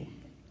reveal.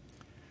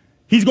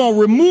 He's going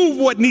to remove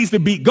what needs to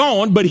be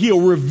gone, but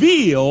he'll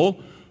reveal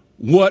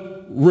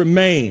what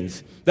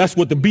remains. That's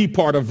what the B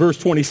part of verse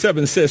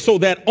 27 says, so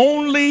that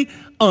only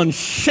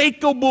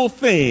unshakable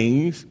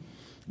things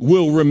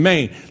will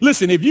remain.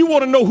 Listen, if you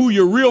want to know who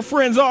your real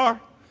friends are,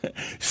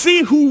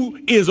 see who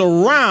is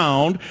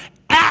around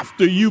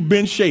after you've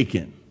been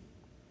shaken.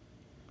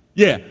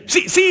 Yeah.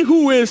 See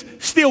who is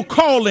still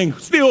calling,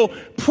 still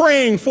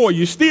praying for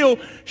you, still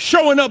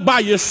showing up by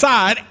your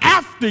side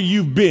after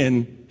you've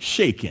been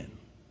shaken.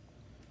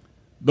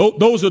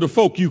 Those are the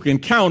folk you can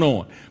count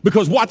on.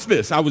 Because watch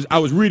this. I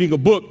was reading a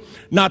book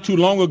not too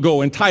long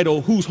ago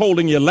entitled Who's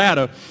Holding Your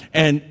Ladder?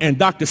 And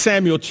Dr.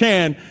 Samuel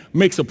Chan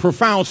makes a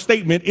profound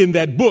statement in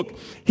that book.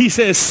 He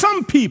says,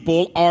 some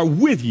people are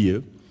with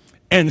you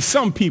and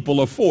some people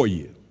are for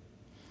you.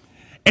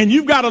 And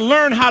you've got to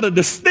learn how to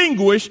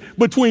distinguish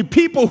between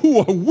people who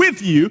are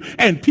with you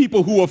and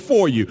people who are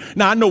for you.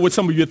 Now, I know what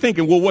some of you are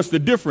thinking. Well, what's the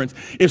difference?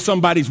 If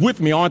somebody's with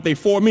me, aren't they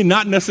for me?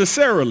 Not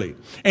necessarily.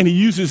 And he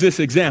uses this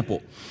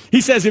example.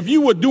 He says, if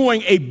you were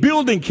doing a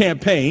building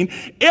campaign,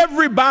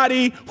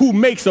 everybody who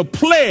makes a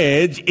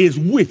pledge is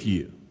with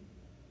you.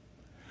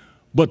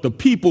 But the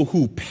people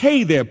who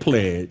pay their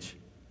pledge,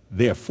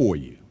 they're for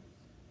you.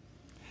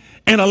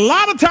 And a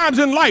lot of times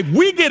in life,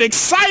 we get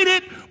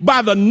excited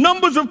by the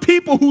numbers of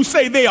people who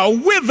say they are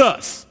with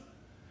us.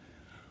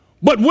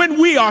 But when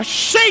we are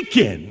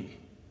shaken,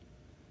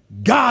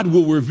 God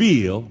will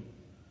reveal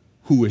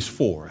who is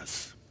for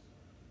us,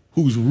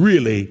 who's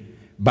really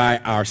by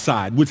our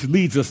side, which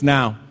leads us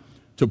now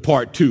to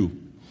part two.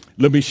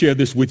 Let me share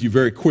this with you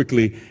very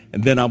quickly,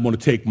 and then I'm going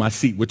to take my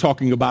seat. We're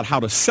talking about how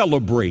to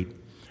celebrate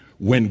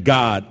when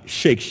God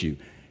shakes you.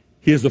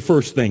 Here's the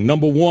first thing.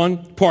 Number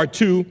one, part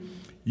two,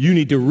 you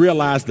need to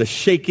realize the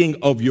shaking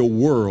of your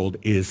world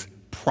is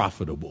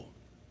profitable.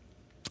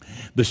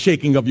 The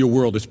shaking of your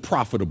world is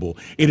profitable.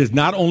 It is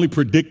not only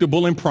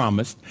predictable and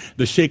promised.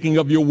 The shaking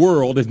of your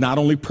world is not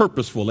only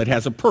purposeful. It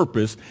has a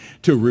purpose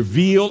to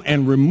reveal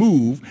and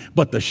remove,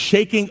 but the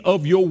shaking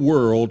of your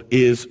world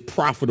is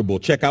profitable.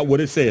 Check out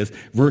what it says.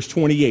 Verse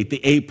 28,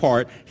 the A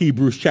part,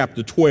 Hebrews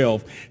chapter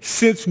 12.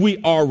 Since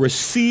we are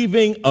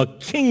receiving a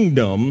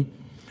kingdom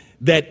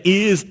that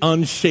is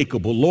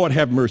unshakable. Lord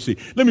have mercy.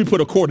 Let me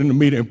put a cord in the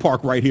meter and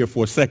park right here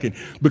for a second.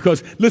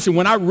 Because listen,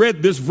 when I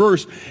read this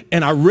verse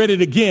and I read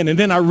it again and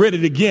then I read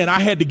it again,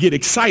 I had to get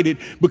excited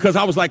because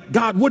I was like,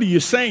 God, what are you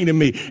saying to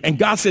me? And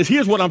God says,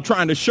 here's what I'm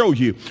trying to show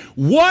you.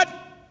 What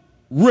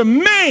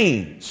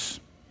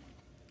remains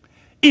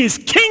is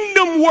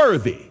kingdom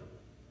worthy.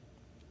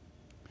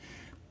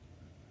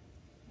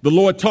 The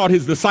Lord taught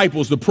his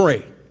disciples to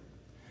pray.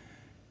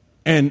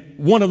 And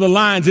one of the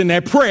lines in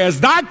that prayer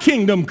is, thy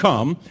kingdom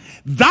come,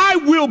 thy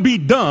will be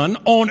done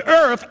on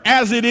earth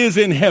as it is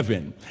in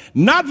heaven.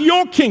 Not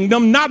your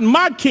kingdom, not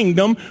my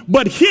kingdom,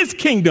 but his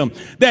kingdom.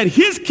 That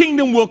his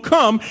kingdom will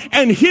come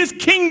and his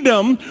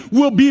kingdom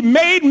will be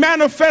made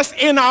manifest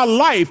in our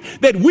life.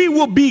 That we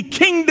will be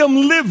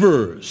kingdom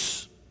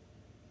livers.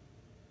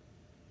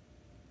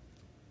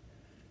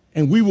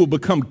 And we will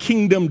become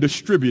kingdom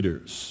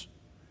distributors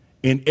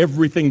in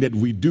everything that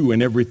we do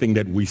and everything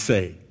that we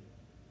say.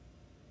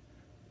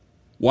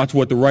 Watch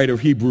what the writer of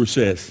Hebrews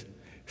says.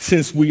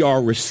 Since we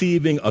are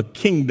receiving a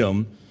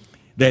kingdom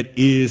that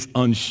is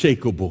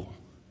unshakable.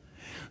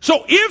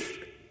 So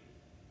if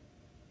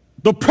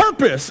the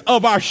purpose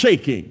of our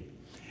shaking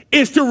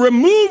is to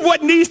remove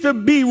what needs to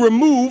be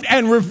removed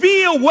and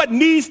reveal what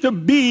needs to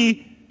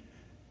be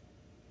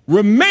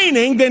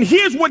remaining, then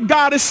here's what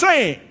God is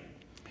saying.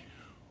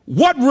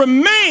 What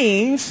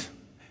remains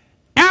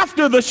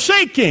after the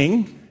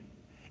shaking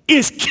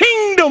is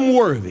kingdom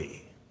worthy.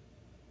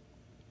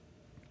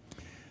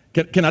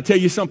 Can I tell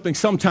you something?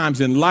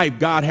 Sometimes in life,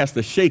 God has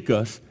to shake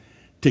us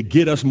to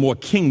get us more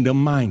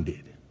kingdom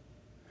minded.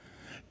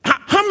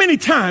 How many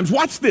times,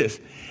 watch this,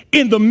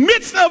 in the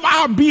midst of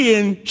our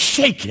being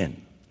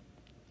shaken,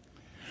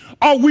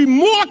 are we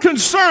more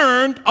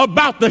concerned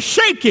about the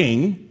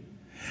shaking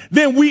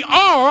than we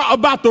are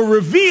about the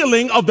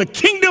revealing of the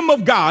kingdom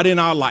of God in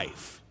our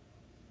life?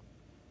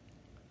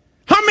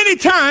 How many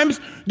times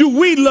do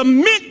we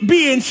lament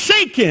being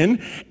shaken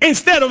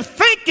instead of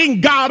thanking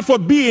God for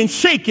being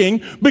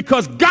shaken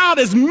because God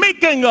is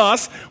making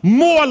us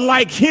more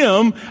like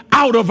him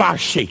out of our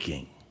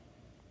shaking?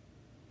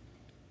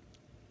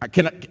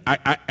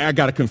 I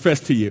got to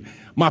confess to you,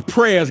 my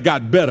prayers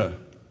got better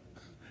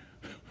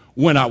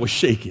when I was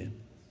shaken.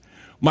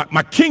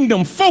 My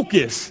kingdom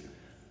focus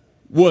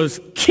was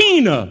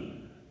keener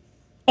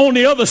on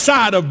the other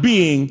side of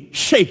being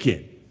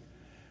shaken.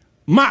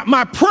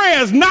 My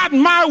prayers, not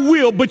my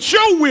will, but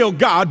your will,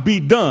 God, be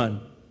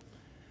done,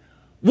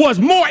 was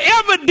more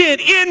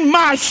evident in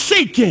my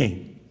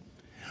shaking.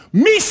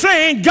 Me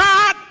saying,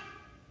 God,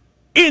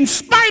 in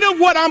spite of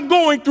what I'm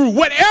going through,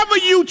 whatever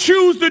you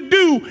choose to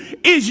do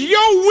is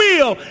your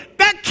will.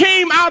 That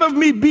came out of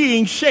me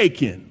being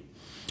shaken.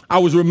 I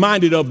was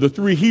reminded of the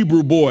 3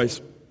 Hebrew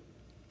boys,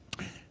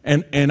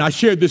 and I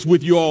shared this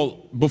with you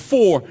all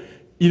before.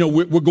 You know,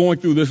 we're going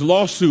through this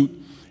lawsuit.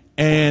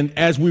 And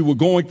as we were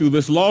going through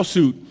this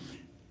lawsuit,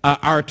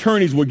 our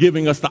attorneys were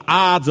giving us the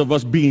odds of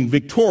us being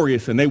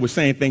victorious. And they were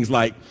saying things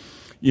like,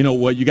 you know,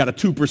 well, you got a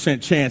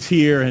 2% chance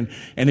here. And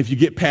if you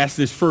get past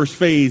this first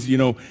phase, you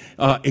know,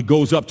 it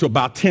goes up to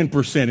about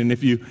 10%. And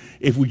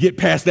if we get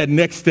past that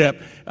next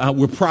step,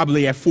 we're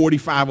probably at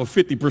 45 or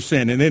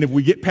 50%. And then if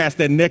we get past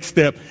that next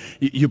step,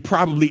 you're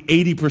probably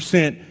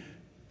 80%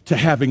 to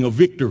having a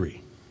victory.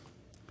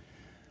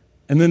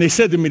 And then they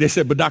said to me,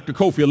 but Dr.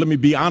 Cofield, let me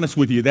be honest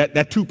with you. That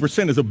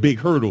 2% is a big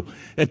hurdle.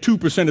 That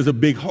 2% is a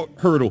big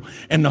hurdle.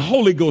 And the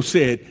Holy Ghost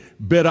said,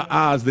 better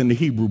odds than the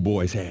Hebrew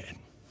boys had.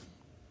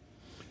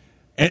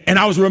 And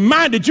I was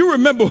reminded, you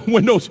remember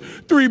when those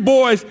 3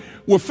 boys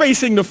were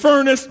facing the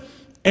furnace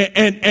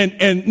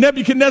and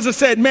Nebuchadnezzar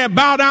said, man,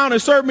 bow down and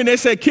serve me. And they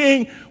said,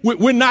 King,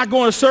 we're not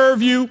going to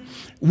serve you.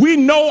 We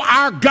know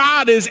our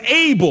God is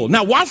able.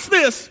 Now watch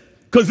this,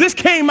 because this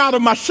came out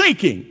of my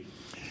shaking.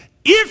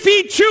 If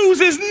he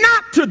chooses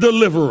not to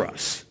deliver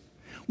us,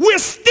 we're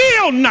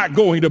still not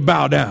going to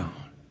bow down.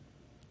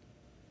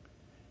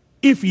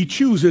 If he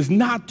chooses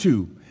not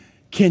to,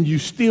 can you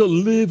still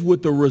live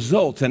with the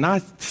results? And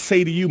I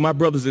say to you, my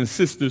brothers and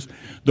sisters,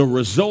 the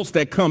results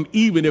that come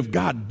even if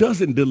God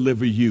doesn't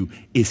deliver you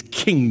is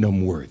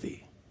kingdom worthy.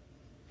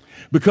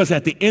 Because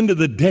at the end of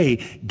the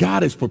day,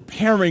 God is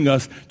preparing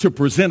us to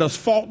present us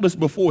faultless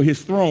before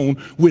his throne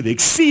with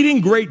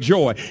exceeding great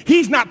joy.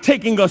 He's not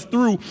taking us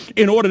through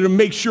in order to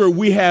make sure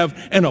we have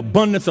an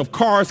abundance of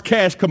cars,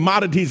 cash,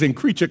 commodities, and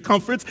creature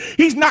comforts.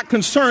 He's not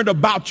concerned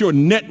about your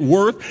net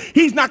worth.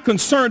 He's not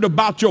concerned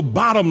about your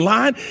bottom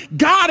line.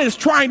 God is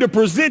trying to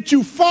present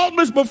you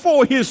faultless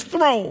before his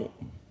throne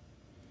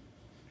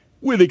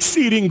with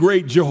exceeding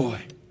great joy.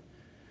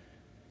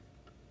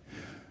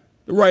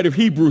 The writer of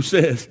Hebrews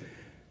says,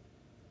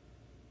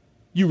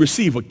 you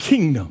receive a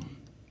kingdom,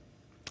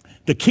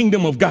 the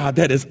kingdom of God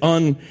that is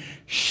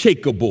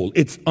unshakable,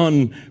 it's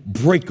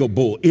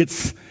unbreakable,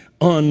 it's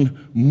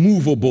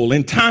unmovable.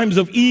 In times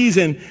of ease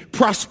and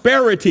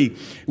prosperity,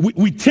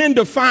 we tend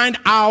to find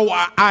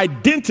our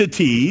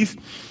identities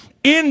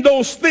in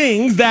those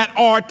things that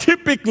are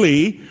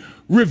typically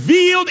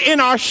revealed in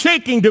our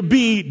shaking to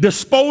be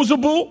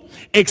disposable,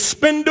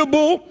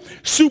 expendable,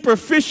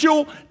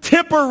 superficial,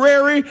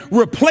 temporary,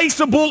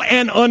 replaceable,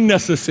 and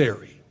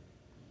unnecessary.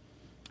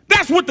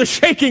 That's what the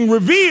shaking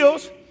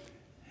reveals.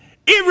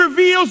 It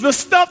reveals the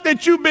stuff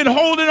that you've been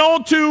holding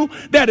on to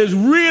that is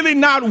really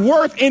not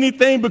worth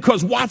anything,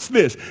 because watch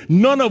this,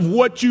 none of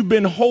what you've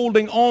been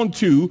holding on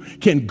to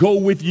can go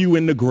with you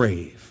in the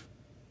grave.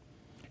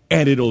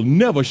 And it'll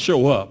never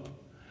show up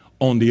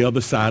on the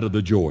other side of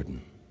the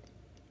Jordan.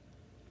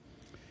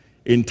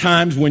 In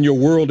times when your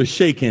world is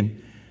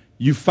shaken,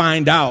 you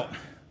find out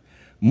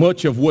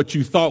much of what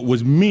you thought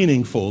was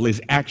meaningful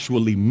is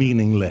actually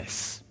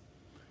meaningless.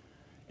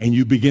 And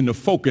you begin to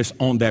focus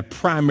on that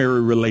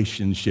primary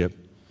relationship,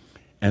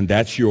 and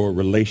that's your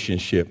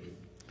relationship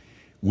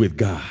with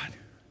God.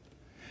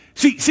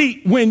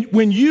 See,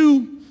 when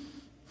you,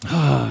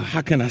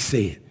 how can I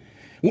say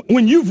it?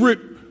 When you've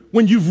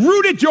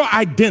rooted your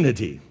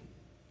identity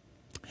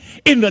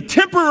in the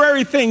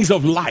temporary things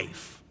of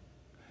life,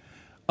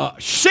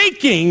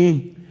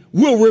 shaking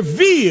will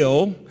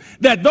reveal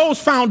that those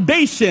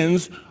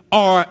foundations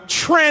are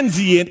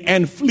transient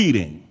and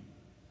fleeting.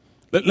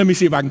 Let me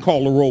see if I can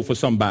call a roll for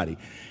somebody.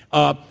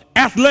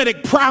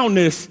 Athletic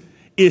prowess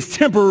is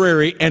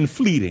temporary and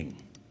fleeting.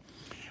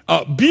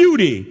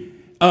 Beauty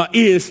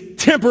is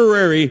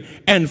temporary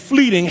and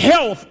fleeting.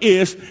 Health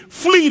is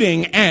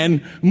fleeting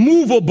and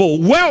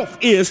movable. Wealth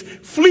is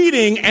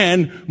fleeting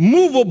and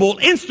movable.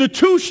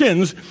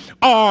 Institutions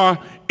are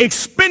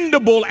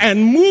expendable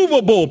and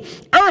movable.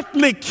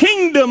 Earthly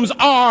kingdoms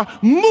are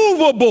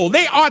movable.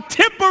 They are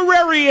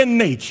temporary in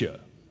nature.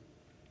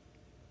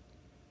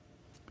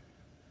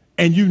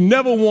 And you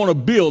never want to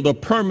build a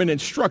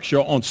permanent structure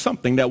on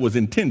something that was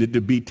intended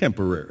to be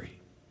temporary.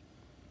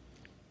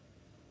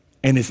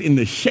 And it's in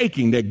the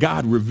shaking that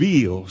God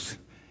reveals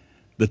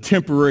the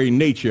temporary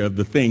nature of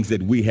the things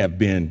that we have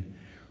been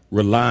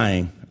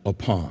relying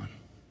upon.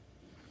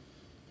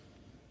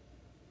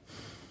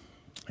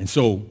 And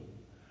so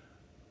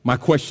my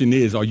question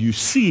is, are you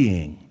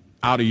seeing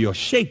out of your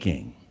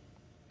shaking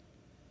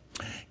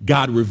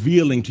God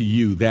revealing to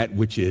you that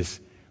which is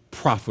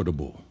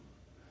profitable?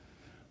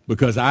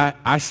 Because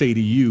I say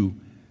to you,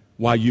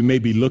 while you may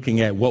be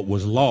looking at what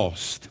was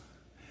lost,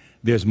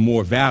 there's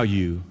more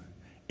value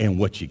in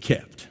what you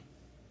kept.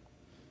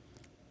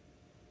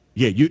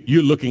 Yeah,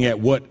 you're looking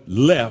at what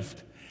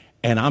left,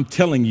 and I'm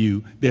telling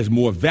you there's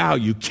more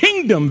value,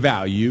 kingdom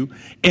value,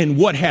 in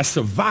what has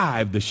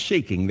survived the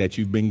shaking that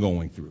you've been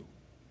going through.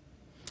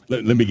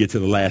 Let me get to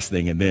the last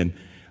thing, and then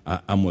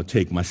I'm going to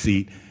take my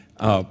seat.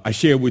 I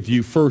share with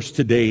you first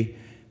today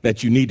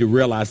that you need to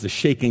realize the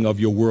shaking of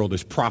your world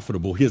is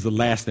profitable. Here's the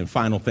last and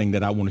final thing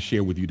that I want to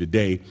share with you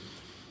today.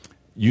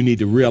 You need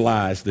to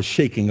realize the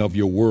shaking of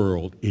your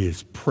world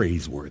is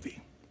praiseworthy.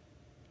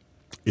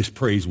 It's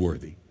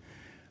praiseworthy.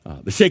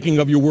 The shaking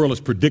of your world is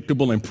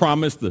predictable and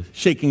promised. The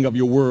shaking of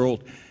your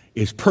world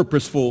is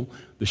purposeful.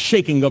 The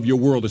shaking of your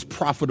world is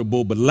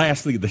profitable. But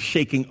lastly, the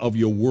shaking of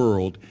your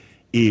world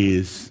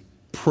is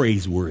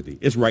praiseworthy.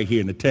 It's right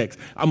here in the text.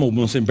 I'm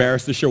almost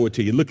embarrassed to show it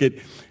to you. Look at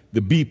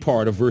the B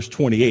part of verse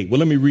 28. Well,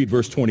 let me read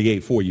verse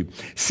 28 for you.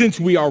 Since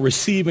we are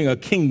receiving a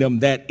kingdom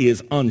that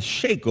is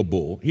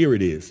unshakable, here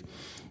it is.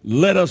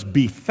 Let us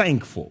be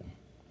thankful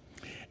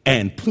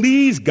and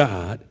please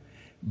God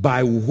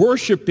by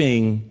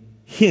worshiping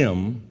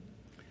him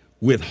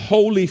with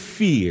holy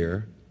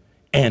fear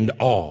and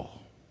awe.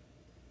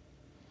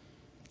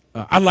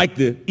 I like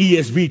the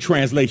ESV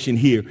translation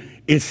here.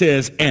 It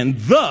says, and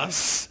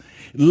thus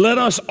let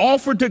us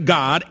offer to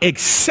God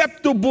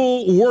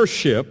acceptable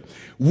worship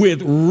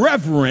with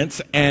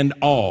reverence and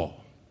awe.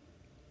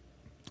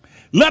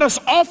 Let us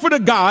offer to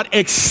God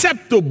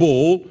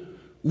acceptable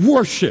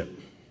worship.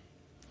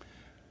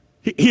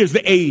 Here's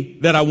the A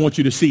that I want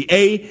you to see.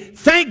 A,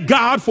 thank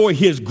God for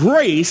his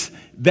grace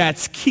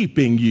that's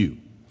keeping you.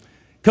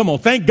 Come on,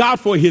 thank God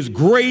for his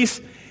grace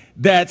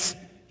that's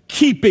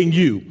keeping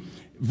you.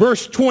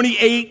 Verse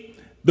 28,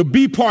 the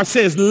B part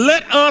says,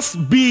 let us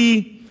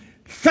be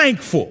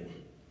thankful.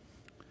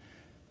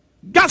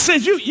 God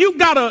says you've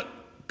got to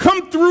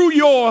come through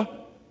your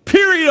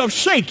period of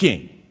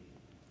shaking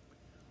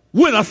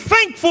with a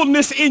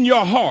thankfulness in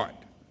your heart.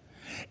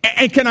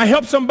 And can I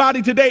help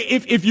somebody today?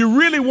 If you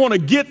really want to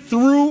get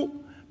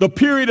through the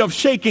period of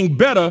shaking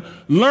better,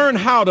 learn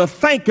how to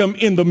thank him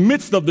in the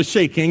midst of the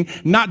shaking,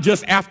 not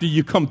just after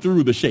you come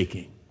through the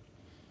shaking.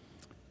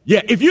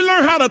 Yeah, if you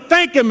learn how to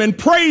thank him and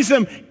praise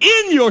him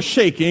in your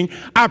shaking,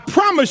 I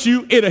promise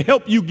you it'll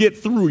help you get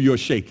through your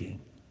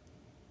shaking.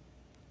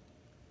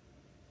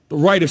 The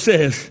writer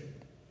says,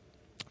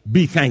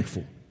 be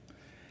thankful.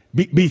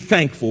 Be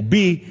thankful.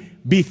 Be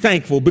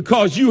thankful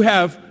because you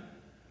have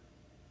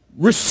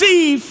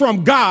received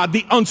from God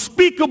the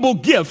unspeakable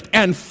gift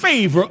and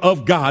favor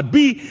of God.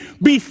 Be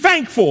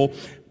thankful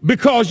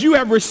because you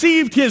have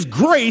received his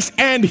grace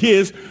and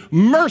his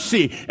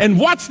mercy. And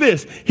watch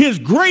this. His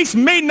grace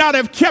may not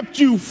have kept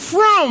you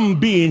from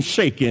being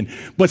shaken,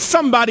 but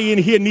somebody in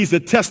here needs to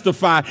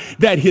testify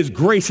that his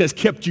grace has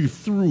kept you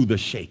through the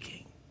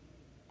shaking.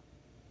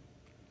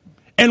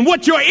 And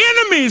what your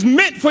enemies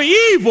meant for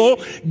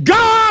evil,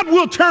 God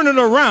will turn it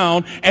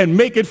around and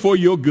make it for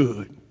your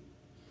good.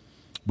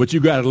 But you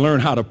got to learn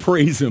how to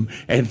praise him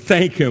and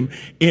thank him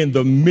in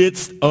the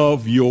midst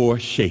of your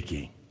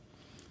shaking.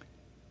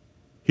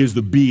 Here's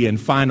the B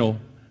and final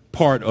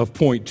part of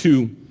point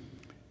 2.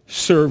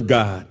 Serve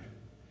God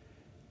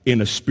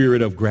in a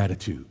spirit of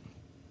gratitude.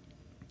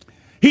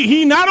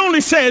 He not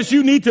only says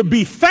you need to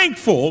be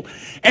thankful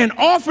and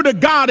offer to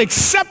God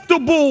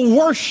acceptable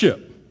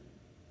worship,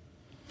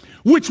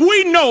 which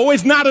we know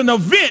is not an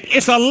event,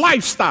 it's a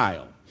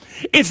lifestyle.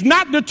 It's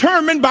not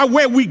determined by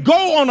where we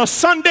go on a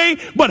Sunday,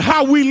 but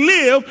how we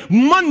live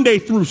Monday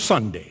through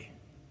Sunday.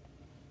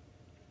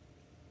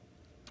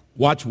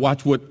 Watch what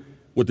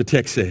the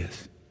text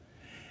says.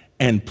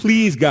 And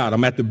please God,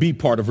 I'm at the B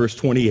part of verse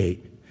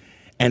 28.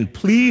 And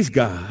please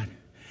God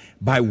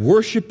by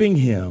worshiping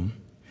him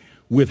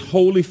with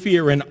holy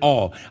fear and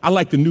awe. I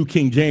like the New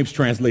King James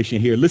translation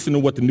here. Listen to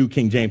what the New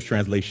King James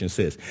translation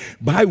says.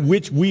 By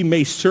which we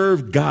may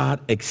serve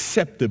God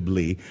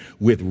acceptably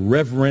with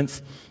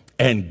reverence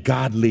and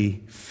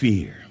godly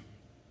fear.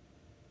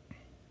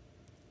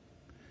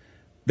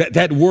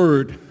 That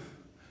word,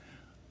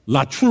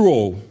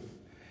 latruo,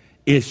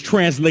 is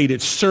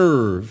translated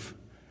serve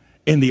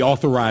in the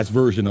authorized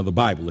version of the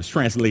Bible. It's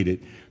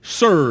translated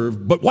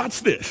serve, but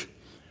watch this.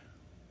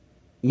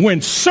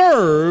 When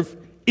serve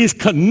is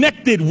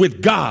connected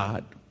with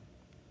God,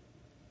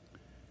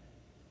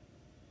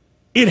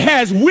 it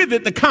has with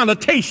it the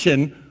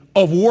connotation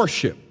of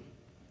worship.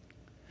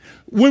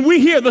 When we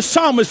hear the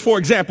psalmist, for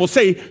example,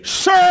 say,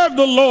 serve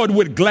the Lord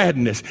with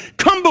gladness,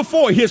 come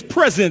before his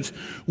presence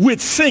with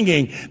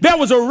singing, there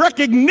was a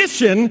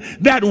recognition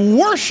that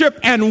worship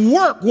and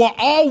work were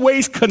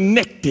always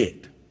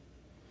connected.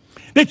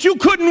 That you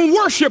couldn't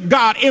worship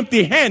God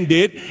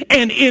empty-handed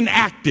and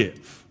inactive.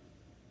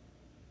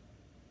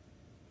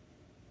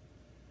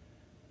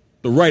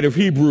 The writer of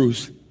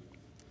Hebrews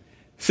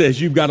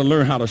says you've got to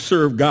learn how to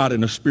serve God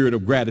in a spirit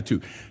of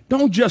gratitude.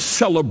 Don't just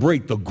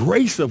celebrate the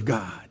grace of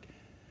God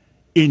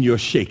in your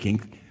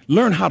shaking.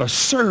 Learn how to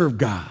serve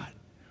God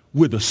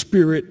with a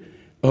spirit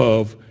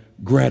of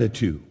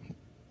gratitude.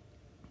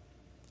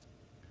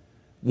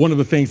 One of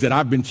the things that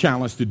I've been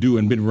challenged to do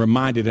and been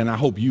reminded, and I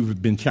hope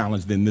you've been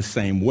challenged in this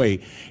same way,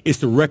 is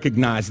to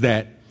recognize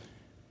that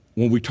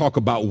when we talk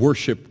about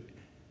worship,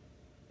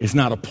 it's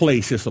not a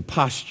place, it's a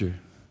posture.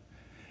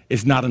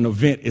 It's not an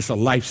event, it's a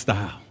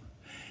lifestyle.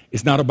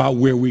 It's not about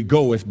where we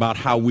go, it's about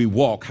how we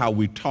walk, how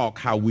we talk,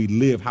 how we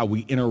live, how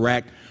we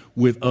interact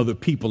with other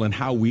people, and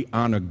how we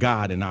honor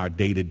God in our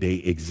day-to-day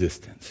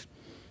existence.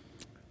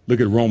 Look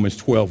at Romans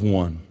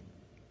 12:1.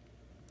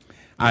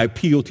 I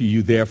appeal to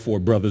you, therefore,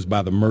 brothers,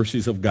 by the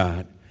mercies of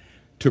God,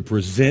 to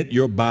present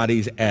your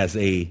bodies as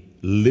a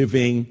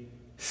living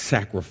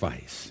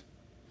sacrifice,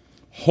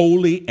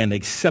 holy and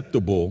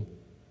acceptable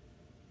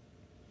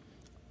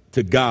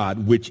to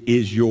God, which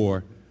is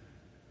your,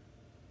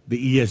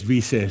 the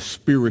ESV says,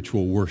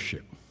 spiritual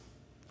worship.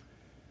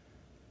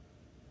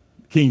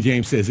 King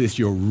James says it's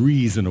your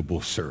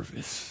reasonable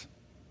service.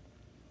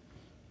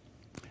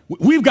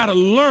 We've got to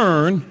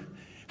learn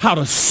how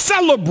to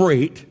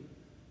celebrate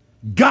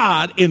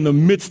God in the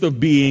midst of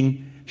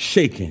being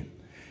shaken.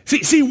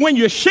 See, when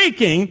you're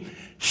shaken,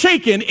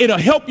 it'll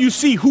help you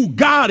see who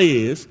God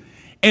is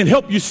and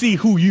help you see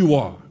who you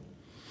are.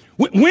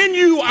 When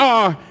you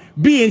are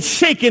being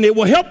shaken, it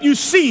will help you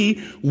see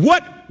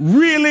what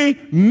really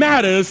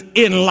matters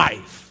in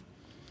life.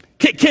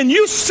 Can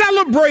you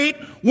celebrate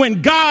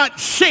when God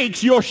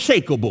shakes your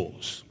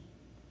shakables?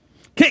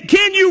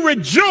 Can you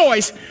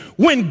rejoice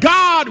when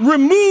God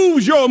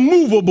removes your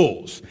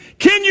movables?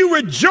 Can you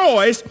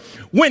rejoice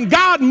when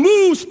God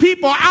moves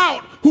people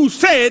out who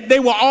said they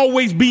will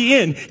always be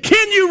in?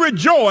 Can you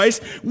rejoice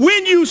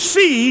when you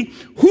see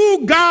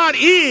who God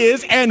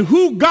is and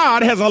who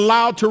God has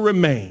allowed to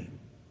remain?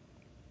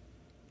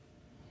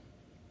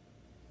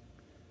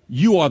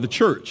 You are the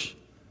church.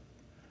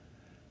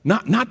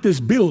 Not this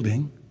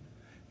building,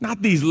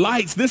 not these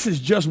lights. This is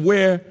just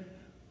where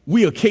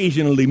we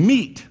occasionally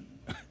meet.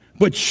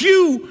 But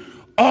you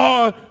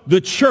are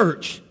the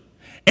church,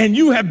 and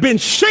you have been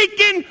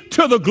shaken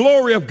to the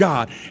glory of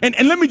God. And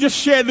let me just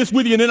share this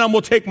with you, and then I'm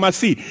going to take my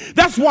seat.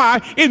 That's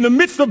why in the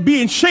midst of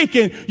being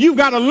shaken, you've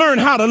got to learn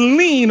how to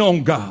lean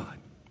on God.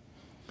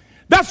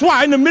 That's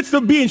why in the midst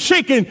of being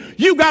shaken,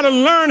 you got to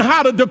learn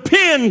how to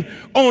depend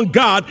on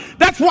God.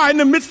 That's why in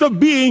the midst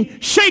of being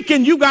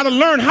shaken, you got to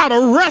learn how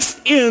to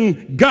rest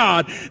in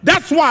God.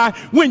 That's why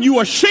when you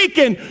are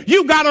shaken,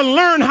 you got to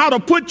learn how to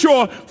put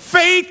your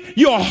faith,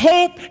 your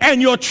hope, and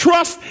your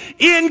trust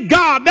in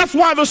God. That's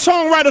why the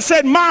songwriter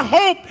said, my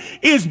hope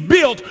is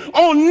built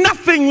on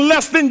nothing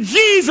less than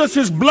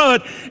Jesus'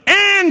 blood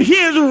and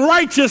his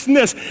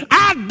righteousness.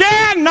 I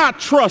dare not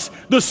trust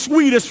the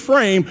sweetest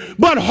frame,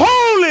 but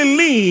wholly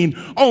lean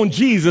on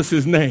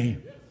Jesus'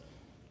 name.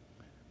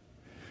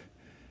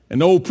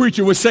 And the old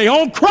preacher would say,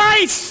 on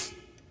Christ.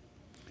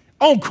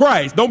 On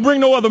Christ. Don't bring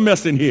no other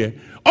mess in here.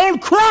 On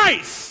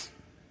Christ,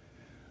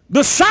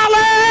 the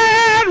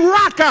solid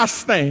rock I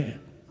stand.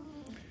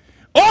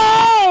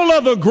 All all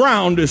other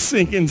ground is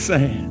sinking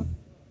sand.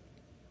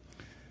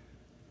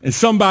 And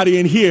somebody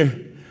in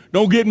here,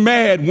 don't get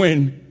mad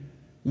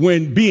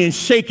when being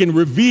shaken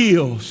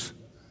reveals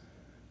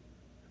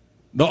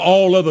the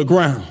all other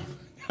ground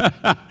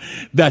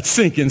that's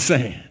sinking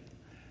sand.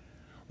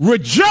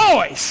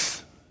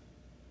 Rejoice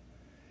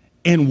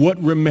in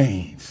what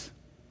remains.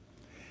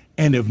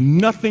 And if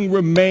nothing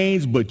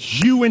remains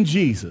but you and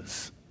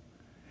Jesus,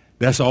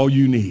 that's all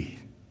you need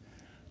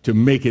to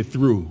make it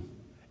through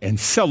and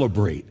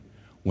celebrate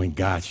when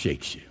God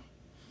shakes you.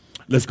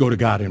 Let's go to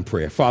God in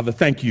prayer. Father,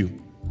 thank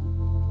you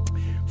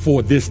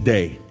for this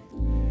day.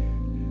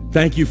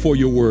 Thank you for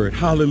your word.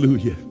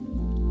 Hallelujah.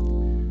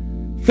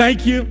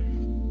 Thank you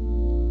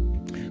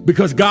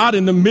because God,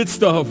 in the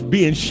midst of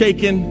being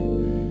shaken,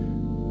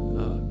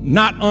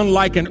 not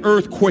unlike an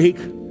earthquake,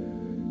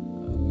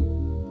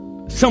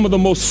 some of the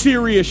most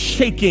serious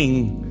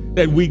shaking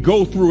that we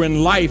go through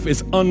in life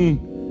is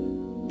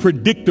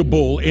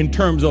unpredictable in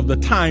terms of the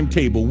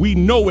timetable. We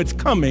know it's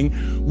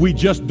coming. We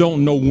just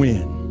don't know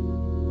when.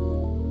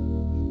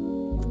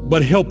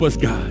 But help us,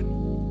 God,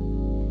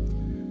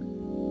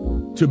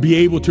 to be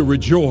able to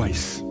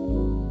rejoice,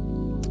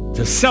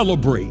 to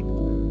celebrate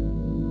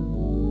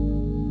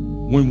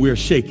when we're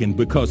shaken,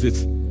 because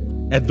it's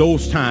at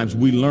those times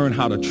we learn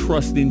how to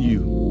trust in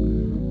you,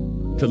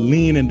 to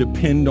lean and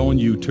depend on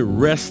you, to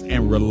rest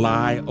and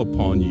rely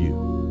upon you.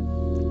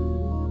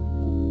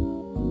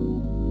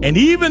 And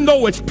even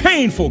though it's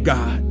painful,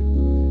 God,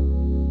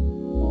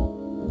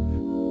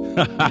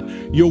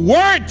 your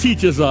word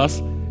teaches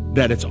us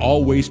that it's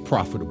always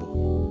profitable.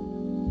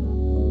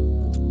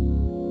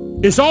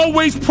 It's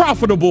always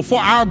profitable for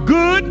our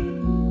good,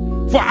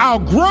 for our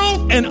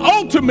growth, and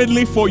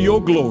ultimately for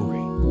your glory.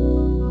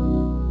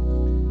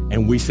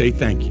 And we say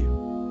thank you.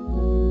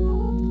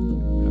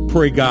 I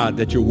pray, God,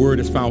 that your word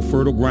has found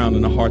fertile ground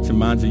in the hearts and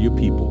minds of your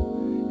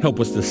people.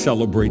 Help us to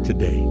celebrate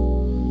today.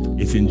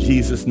 It's in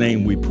Jesus'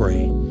 name we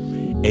pray.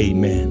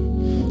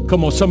 Amen.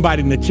 Come on,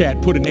 somebody in the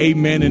chat, put an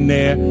amen in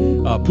there.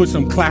 Put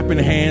some clapping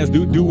hands.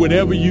 Do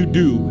whatever you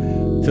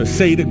do to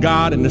say to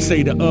God and to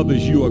say to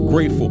others you are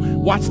grateful.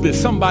 Watch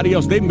this. Somebody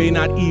else, they may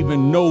not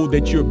even know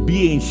that you're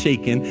being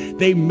shaken.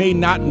 They may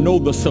not know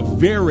the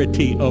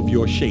severity of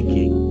your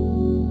shaking.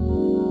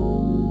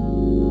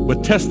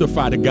 But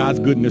testify to God's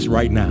goodness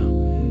right now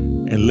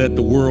and let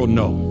the world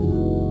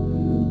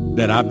know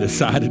that I've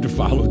decided to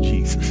follow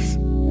Jesus.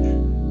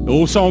 The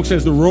old song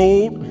says the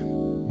road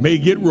may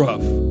get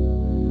rough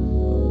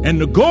and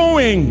the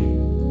going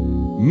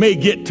may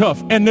get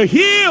tough and the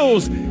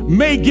hills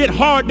may get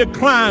hard to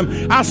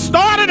climb. I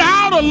started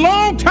out a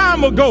long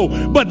time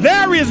ago, but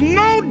there is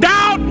no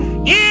doubt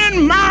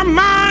in my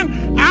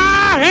mind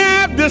I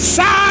have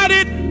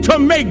decided to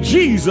make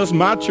Jesus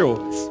my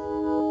choice.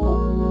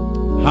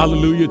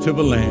 Hallelujah to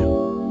the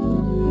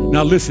Lamb.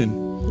 Now listen,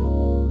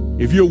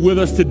 if you're with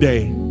us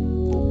today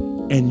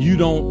and you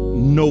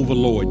don't know the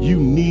Lord, you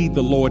need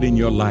the Lord in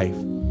your life,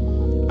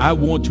 I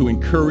want to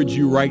encourage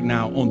you right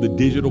now on the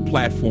digital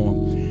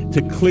platform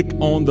to click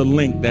on the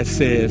link that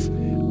says,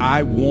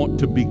 I want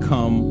to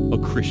become a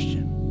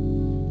Christian.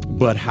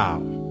 But how?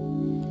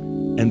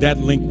 And that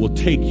link will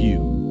take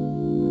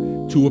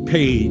you to a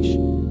page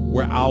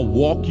where I'll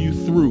walk you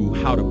through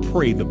how to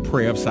pray the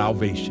prayer of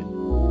salvation,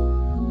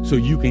 so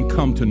you can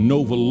come to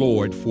know the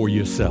Lord for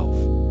yourself.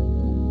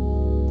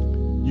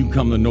 You can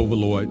come to know the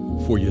Lord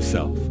for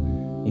yourself.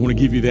 I want to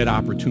give you that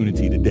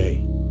opportunity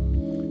today.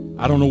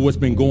 I don't know what's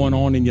been going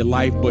on in your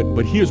life,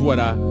 but here's what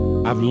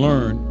I've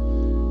learned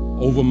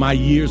over my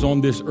years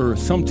on this earth.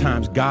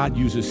 Sometimes God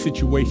uses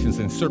situations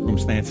and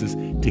circumstances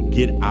to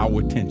get our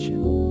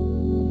attention,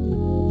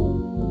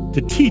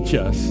 to teach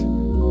us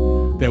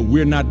that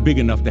we're not big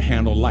enough to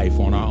handle life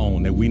on our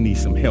own, that we need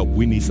some help.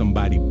 We need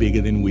somebody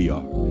bigger than we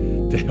are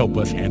to help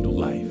us handle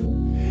life.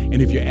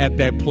 And if you're at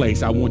that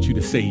place, I want you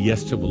to say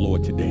yes to the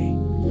Lord today.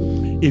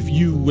 If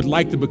you would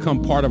like to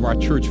become part of our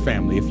church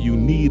family, if you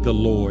need the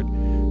Lord,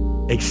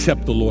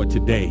 accept the Lord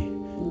today.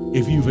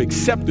 If you've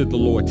accepted the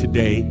Lord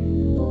today,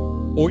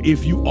 or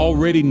if you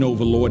already know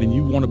the Lord and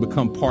you want to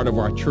become part of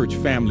our church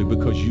family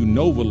because you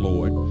know the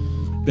Lord,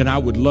 then I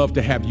would love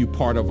to have you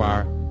part of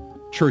our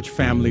church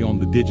family on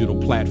the digital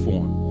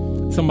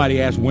platform. Somebody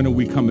asked, when are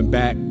we coming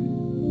back?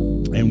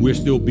 And we're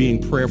still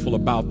being prayerful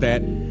about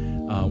that.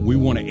 We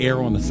want to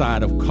err on the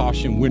side of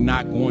caution. We're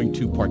not going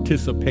to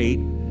participate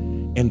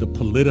in the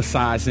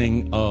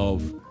politicizing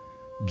of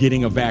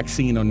getting a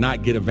vaccine or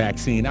not get a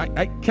vaccine.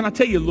 Can I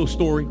tell you a little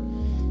story?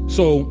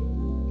 So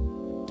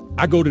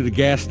I go to the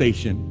gas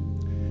station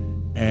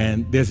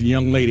and there's a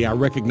young lady. I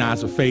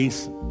recognize her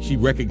face. She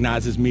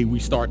recognizes me. We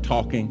start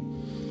talking.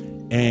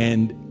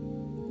 And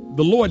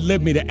the Lord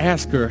led me to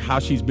ask her how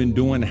she's been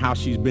doing, how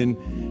she's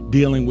been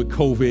dealing with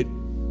COVID.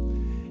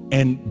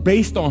 And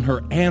based on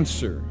her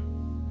answer,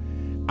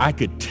 I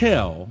could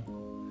tell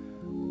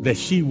that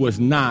she was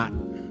not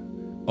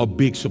a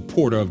big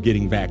supporter of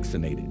getting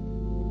vaccinated.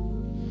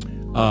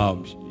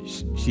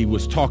 She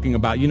was talking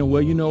about,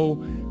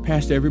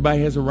 Pastor,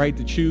 everybody has a right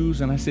to choose.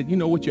 And I said, you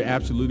know what? You're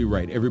absolutely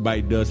right.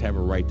 Everybody does have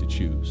a right to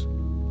choose.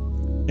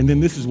 And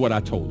then this is what I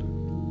told her.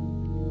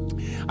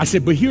 I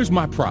said, but here's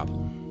my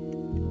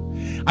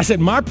problem. I said,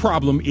 my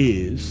problem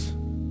is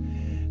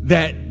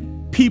that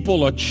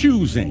people are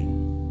choosing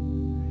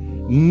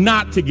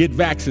not to get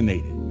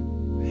vaccinated.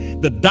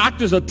 The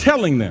doctors are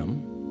telling them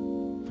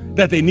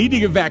that they need to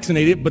get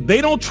vaccinated, but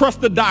they don't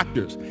trust the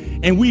doctors.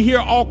 And we hear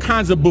all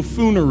kinds of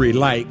buffoonery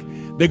like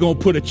they're going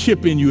to put a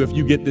chip in you if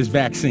you get this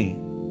vaccine.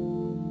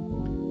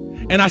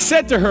 And I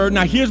said to her,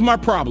 now here's my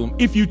problem.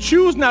 If you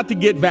choose not to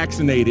get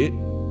vaccinated,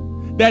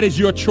 that is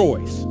your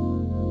choice.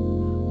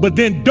 But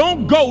then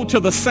don't go to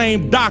the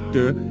same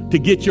doctor to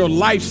get your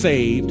life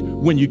saved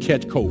when you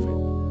catch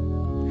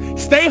COVID.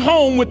 Stay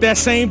home with that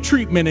same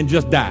treatment and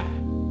just die.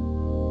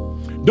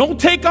 Don't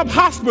take up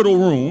hospital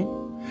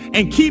room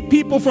and keep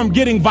people from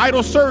getting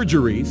vital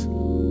surgeries,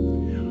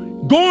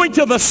 going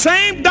to the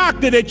same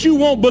doctor that you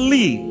won't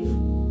believe.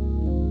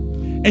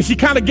 And she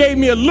kind of gave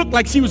me a look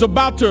like she was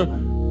about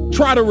to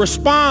try to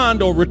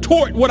respond or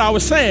retort what I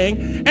was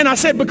saying. And I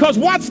said, because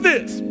watch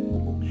this.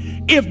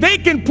 If they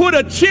can put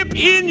a chip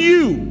in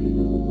you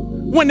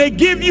when they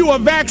give you a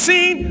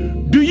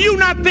vaccine, do you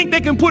not think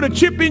they can put a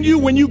chip in you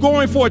when you're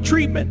going for a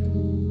treatment?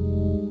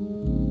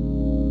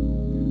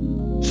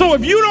 So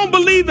if you don't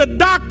believe the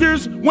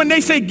doctors when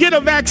they say get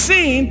a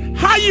vaccine,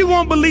 how you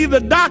gonna believe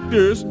the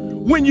doctors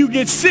when you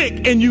get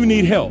sick and you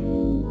need help?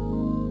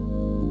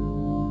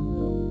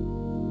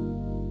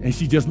 And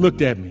she just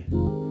looked at me.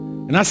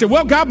 And I said,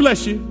 well, God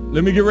bless you.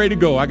 Let me get ready to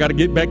go. I got to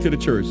get back to the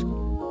church.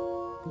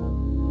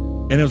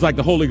 And it was like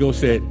the Holy Ghost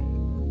said,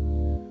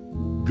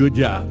 good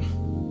job.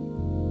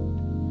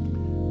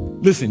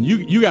 Listen,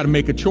 you got to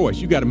make a choice.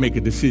 You got to make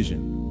a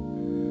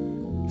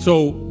decision.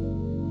 So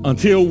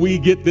until we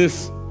get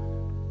this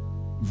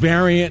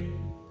variant,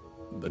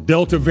 the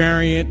Delta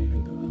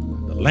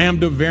variant, the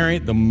Lambda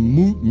variant, the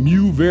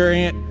Mu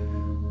variant,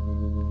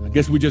 I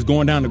guess we're just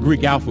going down the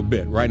Greek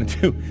alphabet, right?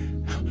 Until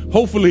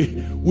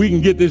hopefully we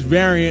can get this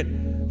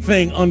variant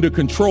thing under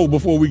control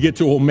before we get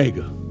to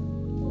Omega.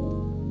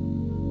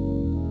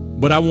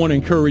 But I want to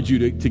encourage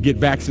you to get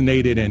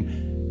vaccinated,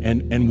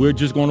 and we're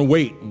just going to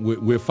wait.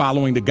 We're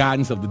following the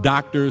guidance of the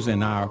doctors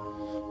and our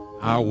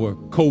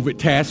COVID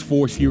task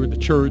force here at the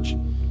church.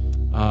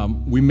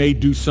 We may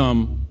do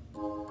some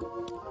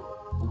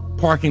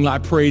parking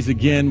lot praise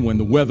again when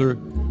the weather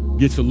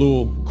gets a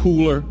little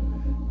cooler.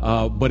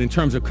 But in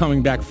terms of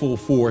coming back full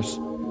force,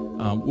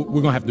 we're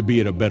going to have to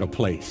be at a better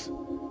place.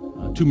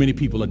 Too many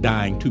people are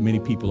dying. Too many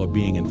people are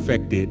being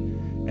infected.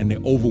 And the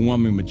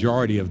overwhelming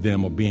majority of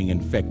them are being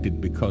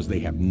infected because they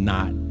have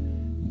not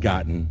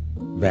gotten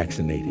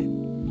vaccinated.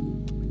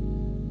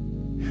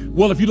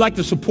 Well, if you'd like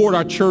to support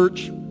our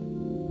church,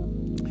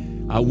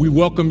 we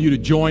welcome you to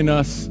join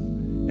us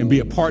and be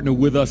a partner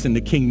with us in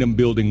the kingdom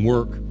building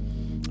work.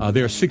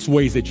 There are 6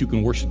 ways that you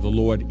can worship the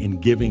Lord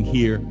in giving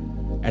here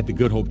at the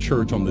Good Hope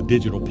Church on the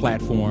digital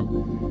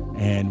platform.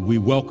 And we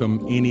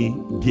welcome any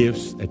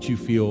gifts that you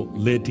feel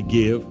led to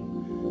give,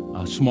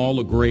 small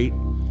or great.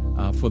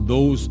 For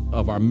those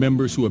of our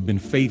members who have been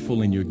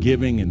faithful in your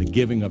giving and the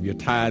giving of your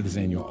tithes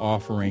and your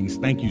offerings,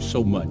 thank you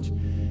so much,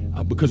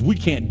 because we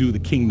can't do the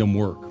kingdom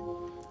work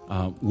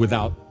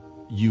without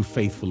you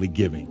faithfully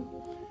giving.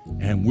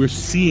 And we're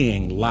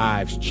seeing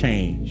lives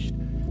changed.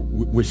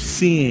 We're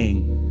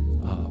seeing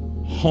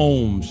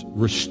homes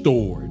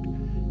restored.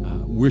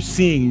 We're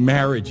seeing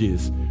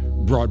marriages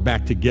brought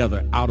back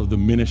together out of the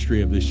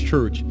ministry of this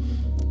church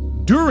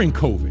during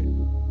COVID.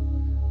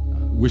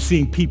 We're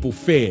seeing people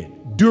fed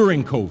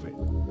during COVID.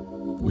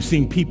 We're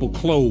seeing people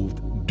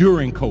clothed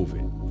during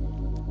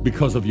COVID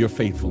because of your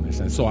faithfulness.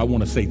 And so I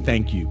want to say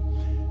thank you.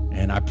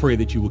 And I pray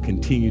that you will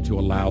continue to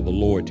allow the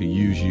Lord to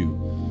use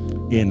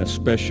you in a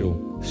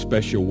special,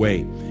 special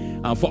way.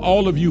 For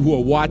all of you who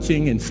are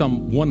watching in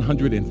some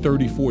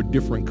 134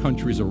 different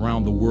countries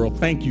around the world,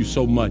 thank you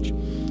so much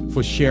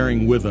for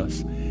sharing with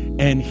us.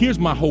 And here's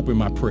my hope and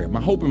my prayer.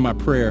 My hope and my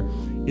prayer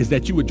is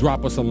that you would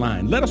drop us a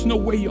line. Let us know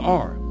where you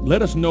are.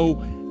 Let us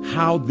know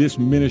how this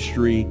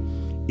ministry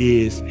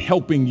is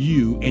helping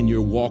you in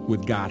your walk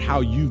with God,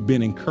 how you've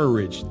been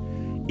encouraged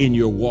in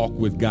your walk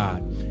with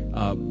God.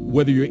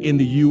 Whether you're in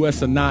the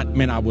U.S. or not,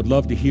 man, I would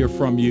love to hear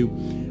from you.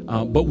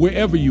 But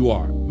wherever you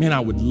are, man, I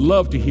would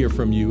love to hear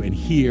from you and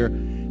hear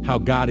how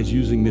God is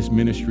using this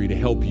ministry to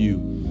help you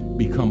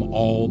become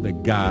all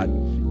that God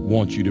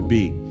wants you to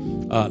be.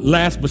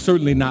 Last but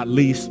certainly not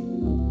least,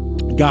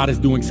 God is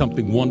doing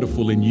something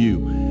wonderful in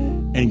you,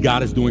 and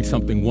God is doing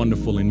something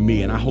wonderful in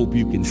me. And I hope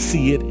you can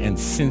see it and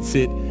sense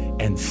it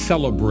and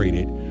celebrate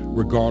it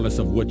regardless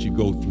of what you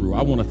go through.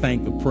 I want to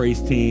thank the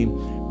praise team,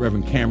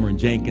 Reverend Cameron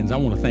Jenkins. I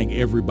want to thank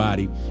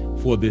everybody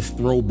for this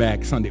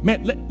Throwback Sunday.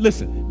 Man,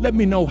 listen, let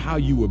me know how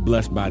you were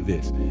blessed by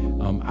this.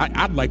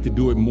 I'd like to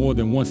do it more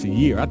than once a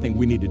year. I think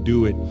we need to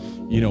do it,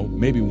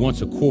 maybe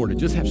once a quarter.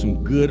 Just have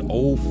some good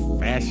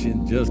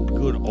old-fashioned, just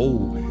good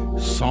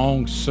old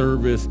song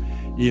service,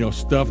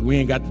 stuff. We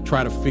ain't got to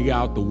try to figure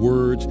out the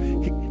words.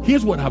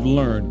 Here's what I've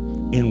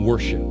learned in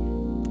worship.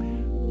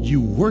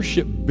 You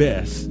worship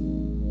best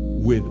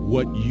with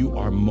what you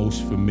are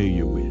most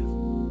familiar with.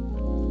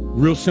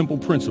 Real simple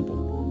principle,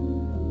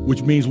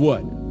 which means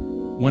what?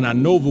 When I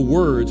know the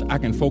words, I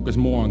can focus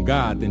more on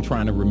God than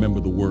trying to remember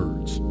the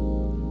words,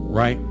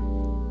 right?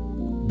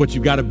 But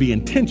you got to be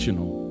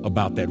intentional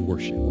about that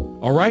worship,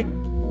 all right?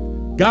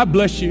 God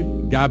bless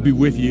you. God be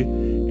with you.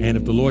 And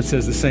if the Lord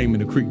says the same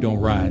and the creek don't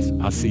rise,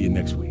 I'll see you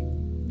next week.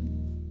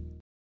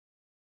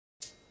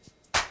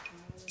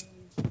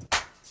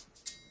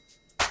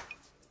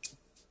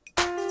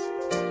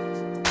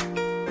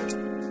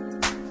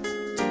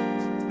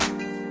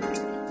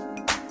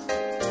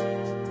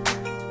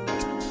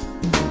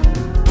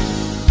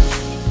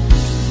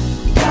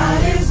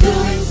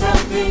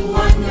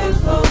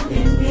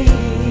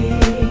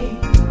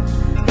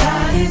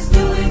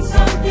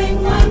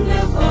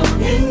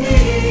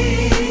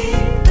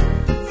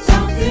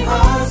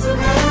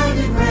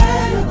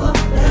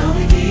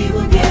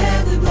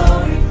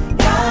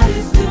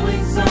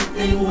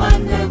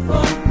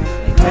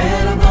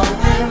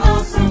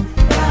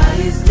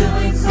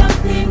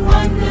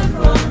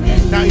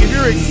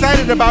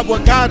 About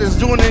what God is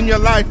doing in your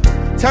life,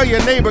 tell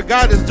your neighbor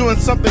God is doing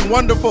something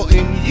wonderful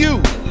in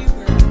you.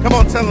 Come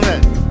on, tell them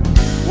that.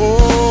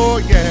 Oh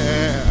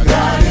yeah,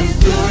 God is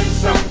doing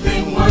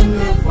something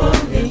wonderful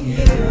in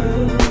you.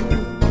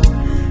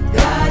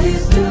 God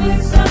is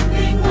doing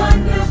something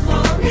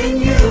wonderful in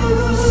you.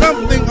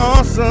 Something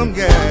awesome,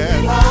 yeah.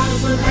 Something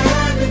awesome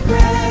and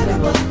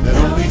incredible. That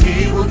only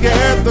He will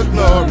get the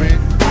glory.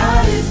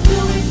 God is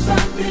doing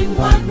something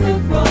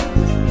wonderful,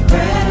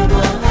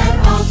 incredible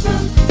and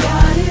awesome.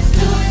 God is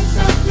doing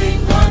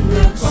something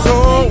wonderful.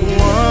 So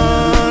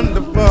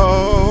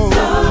wonderful.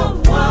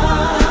 So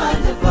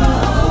wonderful.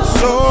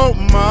 So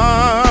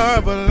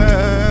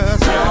marvelous.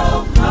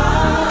 So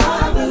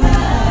marvelous.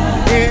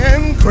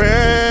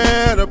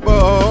 Incredible.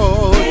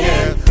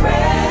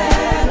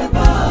 Incredible.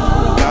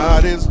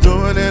 God is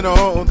doing it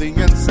on the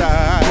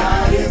inside.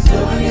 God is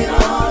doing it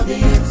on the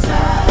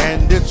inside.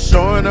 And it's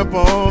showing up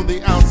on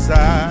the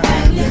outside.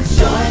 And it's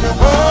showing up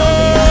on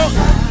the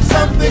outside.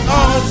 Something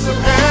awesome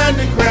and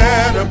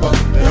incredible,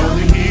 and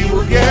only He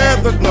will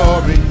get the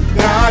glory.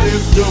 God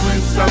is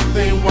doing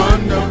something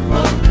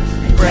wonderful.